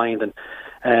that in mind.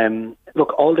 And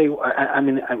look, all day,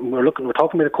 we're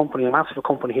talking about a company, a massive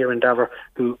company here in Endeavour,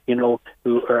 who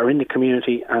are in the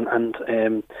community and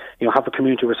have a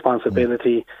community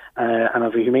responsibility and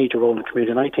have a major role in the community.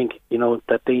 And I think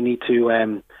that they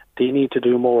need to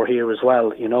do more here as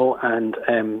well, and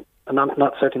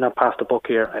certainly not pass the buck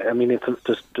here. I mean,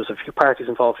 there's a few parties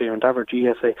involved here, Endeavour,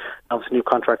 GSA, obviously new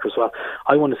contractor as well.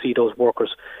 I want to see those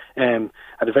workers, at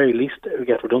the very least,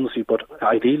 get redundancy, but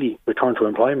ideally return to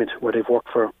employment where they've worked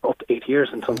for up to 8 years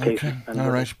in some cases. And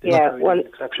all right. Yeah, well,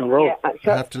 exceptional role. I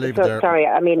have to leave it there. Sorry,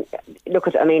 I mean,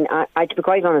 I to be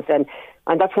quite honest, and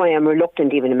that's why I'm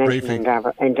reluctant even to mention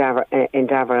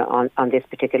Endeavour on this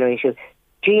particular issue.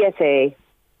 GSA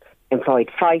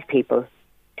employed 5 people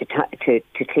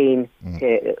to clean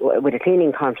with a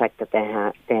cleaning contract that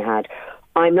they had.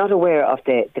 I'm not aware of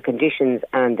the conditions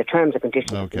and the terms and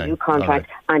conditions of the new contract,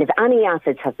 and if any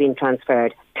assets have been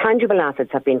transferred, tangible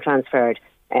assets have been transferred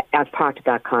as part of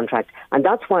that contract. And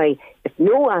that's why if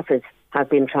no assets have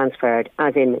been transferred,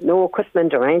 as in no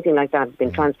equipment or anything like that has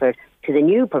been transferred to the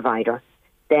new provider,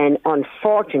 then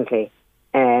unfortunately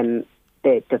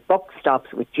the buck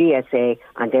stops with GSA,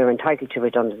 and they're entitled to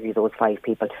redundancy, those 5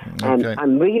 people.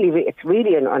 It's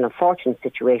really an unfortunate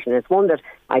situation. It's one that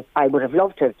I would have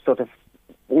loved to sort of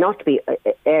not be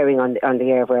airing on the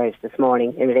airwaves this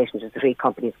morning in relation to the 3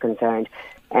 companies concerned.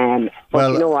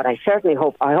 But you know what? I certainly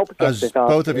hope it gets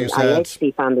resolved. Both of you said,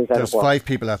 there's 5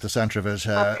 people at the centre of it.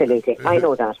 Absolutely, I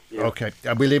know that. Okay,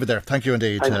 and we'll leave it there. Thank you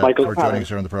indeed for joining us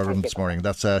here on the programme this morning.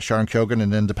 That's Sharon Keoghan,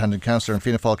 an independent councillor, and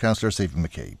Fianna Fáil councillor Stephen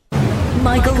McKee.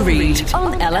 Michael Reid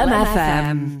on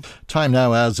LMFM. Time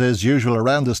now, as is usual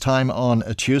around this time on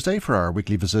a Tuesday, for our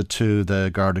weekly visit to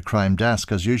the Garda Crime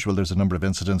Desk. As usual, there's a number of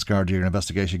incidents Garda are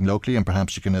investigating locally, and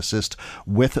perhaps you can assist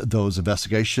with those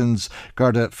investigations.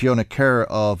 Garda Fiona Kerr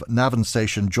of Navan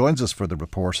Station joins us for the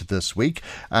report this week,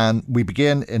 and we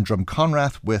begin in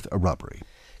Drumconrath with a robbery.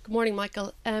 Good morning,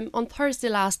 Michael. On Thursday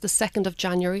last, the 2nd of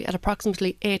January, at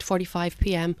approximately 8:45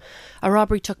 p.m, a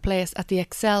robbery took place at the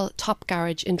Excel Top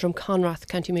Garage in Drumconrath,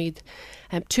 County Meath.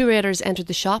 2 raiders entered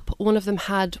the shop. One of them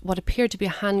had what appeared to be a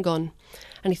handgun,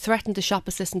 and he threatened the shop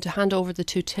assistant to hand over the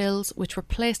 2 tills, which were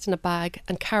placed in a bag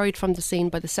and carried from the scene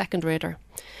by the second raider.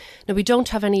 Now, we don't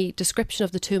have any description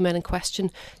of the 2 men in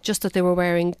question, just that they were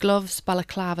wearing gloves,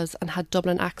 balaclavas, and had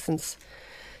Dublin accents.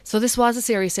 So this was a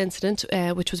serious incident,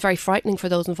 which was very frightening for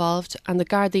those involved, and the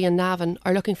Gardaí and Navan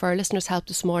are looking for our listeners' help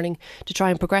this morning to try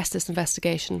and progress this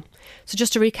investigation. So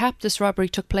just to recap, this robbery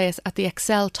took place at the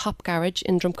Excel Top Garage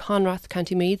in Drumconrath,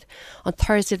 County Meath, on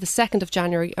Thursday the 2nd of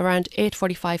January around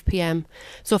 8:45 p.m.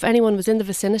 So if anyone was in the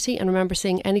vicinity and remember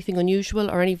seeing anything unusual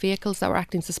or any vehicles that were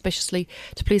acting suspiciously,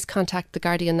 to please contact the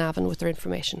Gardaí and Navan with their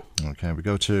information. OK, we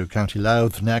go to County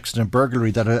Louth next, and a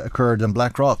burglary that occurred in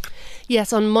Blackrock.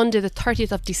 Yes, on Monday the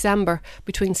 30th of December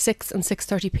between 6 and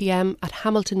 6:30 p.m. at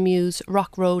Hamilton Mews,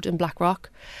 Rock Road in Blackrock.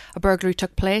 A burglary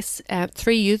took place.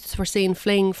 3 youths were seen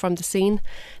fleeing from the scene.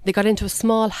 They got into a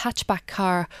small hatchback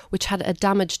car which had a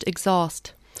damaged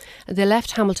exhaust. They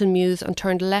left Hamilton Mews and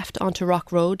turned left onto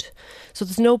Rock Road. So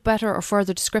there's no better or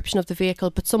further description of the vehicle,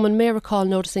 but someone may recall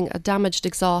noticing a damaged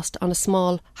exhaust on a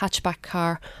small hatchback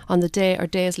car on the day or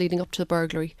days leading up to the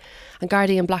burglary. And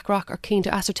Gardaí and Blackrock are keen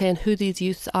to ascertain who these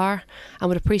youths are and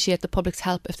would appreciate the public's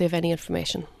help if they have any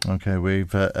information. OK,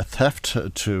 we've a theft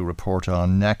to report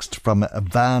on next from a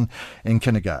van in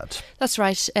Kinnegad. That's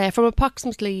right. From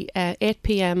approximately 8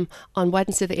 p.m. on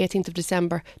Wednesday the 18th of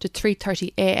December to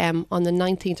 3:30 a.m. on the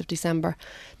 19th of December,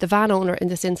 the van owner in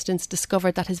this instance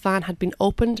discovered that his van had been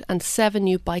opened and 7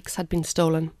 new bikes had been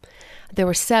stolen. There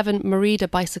were 7 Merida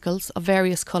bicycles of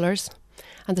various colours,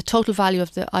 and the total value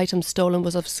of the items stolen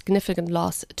was of significant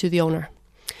loss to the owner.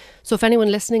 So if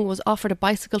anyone listening was offered a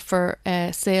bicycle for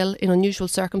sale in unusual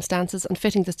circumstances and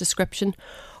fitting this description,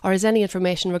 or has any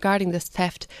information regarding this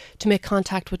theft, to make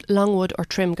contact with Longwood or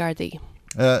Trim Gardaí.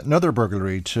 Another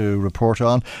burglary to report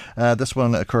on. This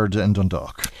one occurred in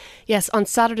Dundalk. Yes, on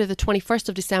Saturday the 21st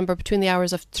of December between the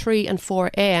hours of 3 and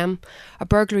 4 a.m, a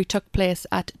burglary took place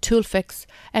at Toolfix,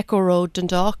 Echo Road,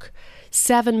 Dundalk.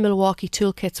 7 Milwaukee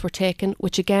toolkits were taken,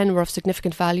 which again were of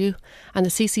significant value, and the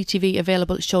CCTV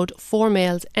available showed 4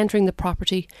 males entering the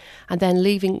property and then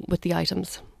leaving with the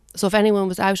items. So if anyone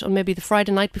was out on maybe the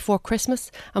Friday night before Christmas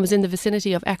and was in the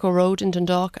vicinity of Echo Road in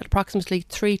Dundalk at approximately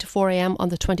 3 to 4 a.m. on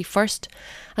the 21st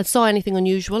and saw anything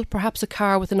unusual, perhaps a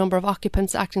car with a number of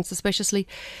occupants acting suspiciously,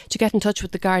 to get in touch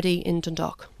with the Gardaí in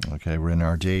Dundalk. OK, we're in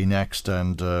RD next,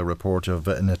 and a report of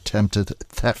an attempted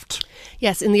theft.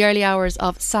 Yes, in the early hours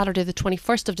of Saturday the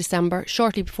 21st of December,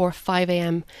 shortly before 5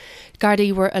 a.m,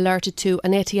 Gardaí were alerted to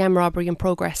an ATM robbery in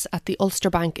progress at the Ulster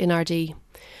Bank in RD.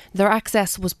 Their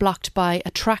access was blocked by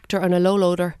a tractor and a low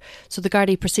loader, so the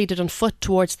Gardaí proceeded on foot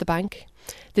towards the bank.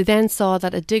 They then saw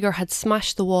that a digger had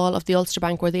smashed the wall of the Ulster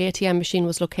Bank where the ATM machine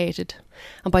was located,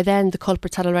 and by then the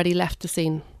culprits had already left the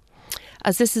scene.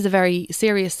 As this is a very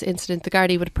serious incident, the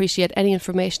Gardaí would appreciate any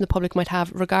information the public might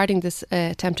have regarding this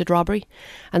attempted robbery.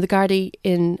 And the Gardaí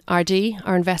in RD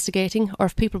are investigating, or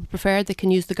if people prefer, they can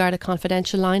use the Garda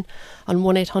confidential line on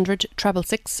 1800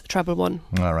 666 111.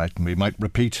 All right, and we might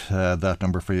repeat that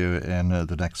number for you in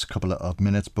the next couple of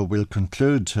minutes, but we'll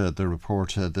conclude the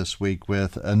report this week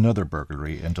with another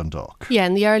burglary in Dundalk. Yeah,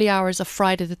 in the early hours of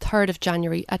Friday the 3rd of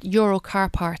January at Euro Car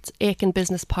Parts, Aiken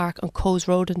Business Park on Coes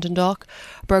Road in Dundalk,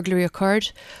 a burglary occurred.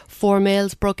 4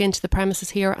 males broke into the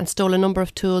premises here and stole a number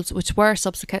of tools which were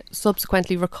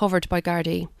subsequently recovered by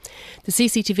Gardaí. The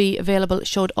CCTV available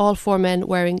showed all 4 men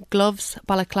wearing gloves,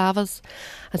 balaclavas,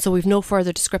 and so we've no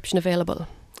further description available.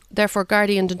 Therefore,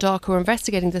 Gardaí in Dundalk, who are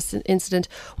investigating this incident,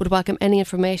 would welcome any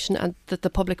information that the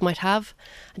public might have.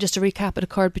 And just to recap, it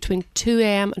occurred between 2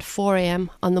 a.m. and 4 a.m.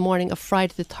 on the morning of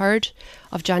Friday the 3rd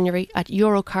of January at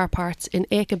Euro Car Parts in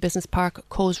Aiken Business Park,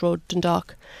 Coes Road,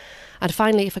 Dundalk. And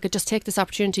finally, if I could just take this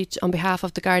opportunity on behalf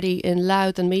of the Gardaí in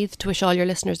Louth and Meath to wish all your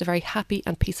listeners a very happy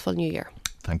and peaceful New Year.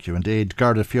 Thank you indeed.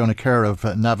 Garda Fiona Kerr of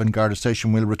Navan Garda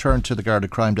Station will return to the Garda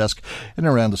Crime Desk in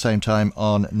around the same time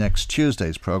on next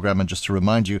Tuesday's programme. And just to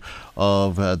remind you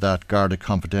of that Garda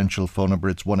Confidential phone number,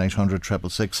 it's 1800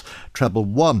 666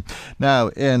 111. Now,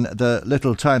 in the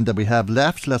little time that we have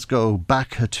left, let's go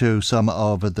back to some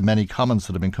of the many comments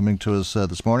that have been coming to us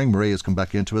this morning. Marie has come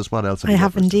back into us. What else have you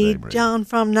got for us today, Marie? John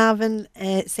from Navan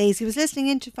says he was listening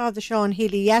into Father Sean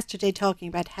Healy yesterday talking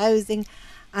about housing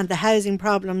and the housing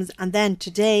problems, and then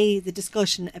today the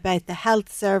discussion about the health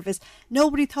service.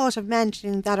 Nobody thought of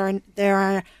mentioning that there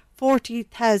are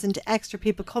 40,000 extra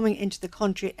people coming into the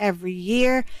country every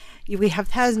year. We have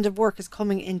thousands of workers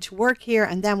coming into work here,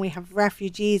 and then we have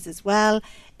refugees as well.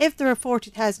 If there are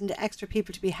 40,000 extra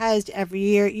people to be housed every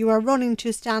year, you are running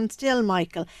to stand still,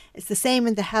 Michael. It's the same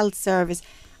in the health service.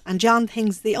 And John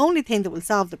thinks the only thing that will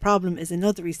solve the problem is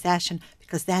another recession,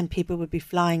 because then people would be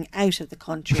flying out of the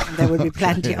country and there would be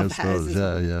plenty of houses.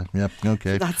 Yeah,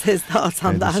 okay. So that's his thoughts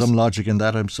on that. There's some logic in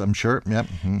that, I'm sure. Yeah.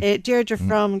 Deirdre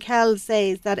from Kell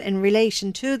says that in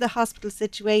relation to the hospital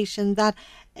situation, that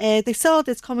they saw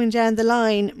this coming down the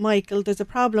line, Michael. There's a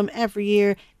problem every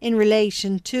year in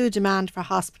relation to demand for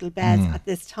hospital beds at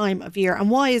this time of year. And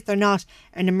why is there not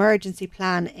an emergency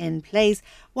plan in place?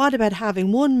 What about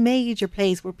having one major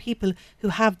place where people who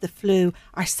have the flu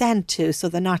are sent to so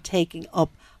they're not taking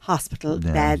up hospital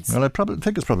beds? Well, I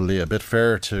think it's probably a bit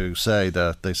fair to say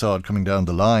that they saw it coming down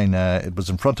the line. It was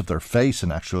in front of their face,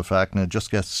 in actual fact, and it just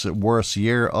gets worse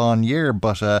year on year.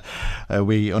 But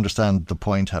we understand the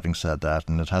point, having said that,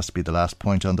 and it has to be the last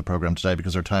point on the programme today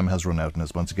because our time has run out on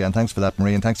us once again. Thanks for that,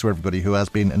 Marie, and thanks to everybody who has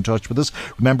been in touch with us.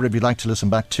 Remember, if you'd like to listen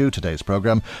back to today's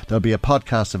programme, there'll be a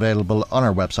podcast available on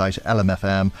our website,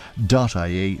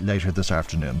 lmfm.ie, later this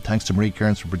afternoon. Thanks to Marie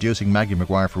Kearns for producing, Maggie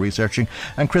Maguire for researching,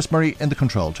 and Chris Murray in the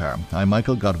control tower. I'm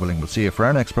Michael. God willing, we'll see you for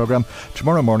our next programme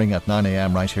tomorrow morning at 9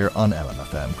 a.m. right here on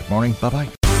LMFM. Good morning. Bye-bye.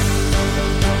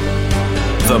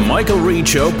 The Michael Reid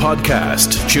Show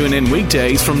podcast. Tune in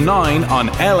weekdays from 9 on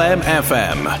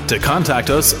LMFM. To contact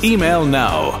us, email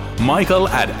now,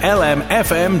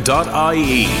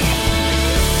 michael@lmfm.ie.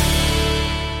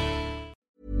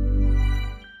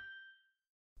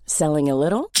 Selling a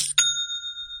little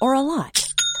or a lot?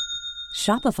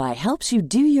 Shopify helps you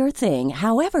do your thing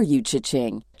however you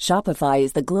cha-ching. Shopify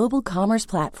is the global commerce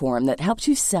platform that helps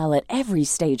you sell at every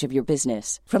stage of your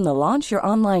business. From the launch your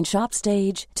online shop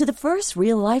stage to the first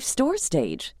real-life store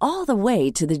stage, all the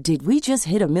way to the did we just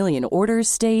hit a million orders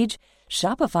stage.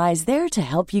 Shopify is there to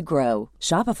help you grow.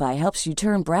 Shopify helps you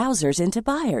turn browsers into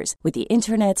buyers with the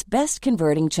internet's best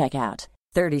converting checkout.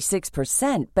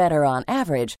 36% better on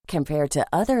average compared to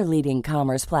other leading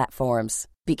commerce platforms.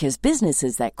 Because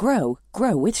businesses that grow,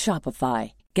 grow with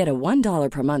Shopify. Get a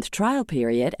 $1 per month trial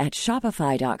period at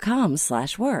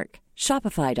shopify.com/work.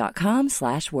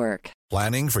 Shopify.com/work.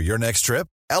 Planning for your next trip?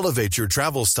 Elevate your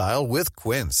travel style with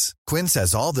Quince. Quince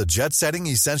has all the jet-setting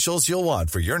essentials you'll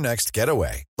want for your next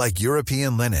getaway, like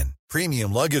European linen,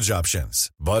 premium luggage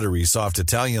options, buttery soft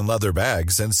Italian leather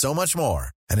bags, and so much more.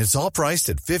 And it's all priced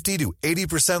at 50 to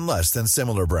 80% less than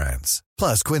similar brands.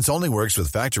 Plus, Quince only works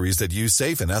with factories that use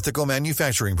safe and ethical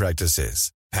manufacturing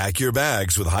practices. Pack your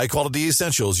bags with high-quality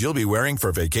essentials you'll be wearing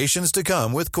for vacations to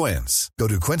come with Quince. Go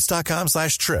to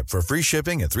quince.com/trip for free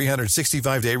shipping and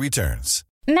 365-day returns.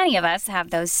 Many of us have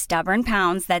those stubborn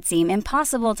pounds that seem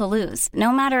impossible to lose,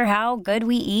 no matter how good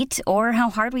we eat or how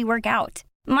hard we work out.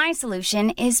 My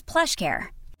solution is PlushCare.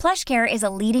 PlushCare is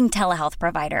a leading telehealth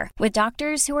provider with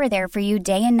doctors who are there for you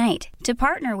day and night to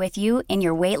partner with you in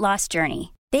your weight loss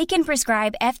journey. They can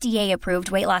prescribe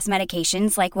FDA-approved weight loss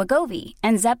medications like Wegovy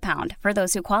and Zepbound for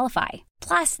those who qualify.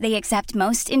 Plus, they accept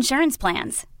most insurance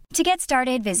plans. To get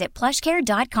started, visit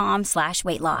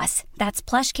plushcare.com/weightloss. That's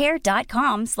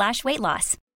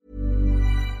plushcare.com/weightloss.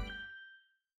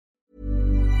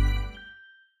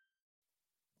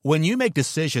 When you make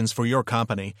decisions for your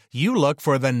company, you look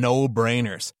for the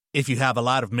no-brainers. If you have a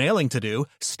lot of mailing to do,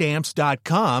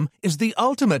 Stamps.com is the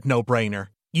ultimate no-brainer.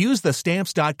 Use the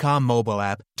Stamps.com mobile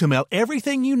app to mail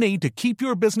everything you need to keep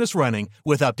your business running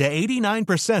with up to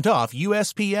 89% off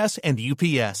USPS and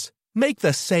UPS. Make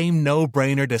the same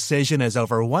no-brainer decision as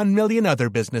over 1 million other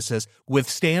businesses with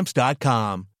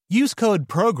Stamps.com. Use code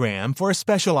PROGRAM for a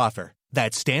special offer.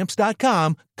 That's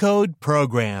Stamps.com, code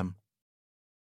PROGRAM.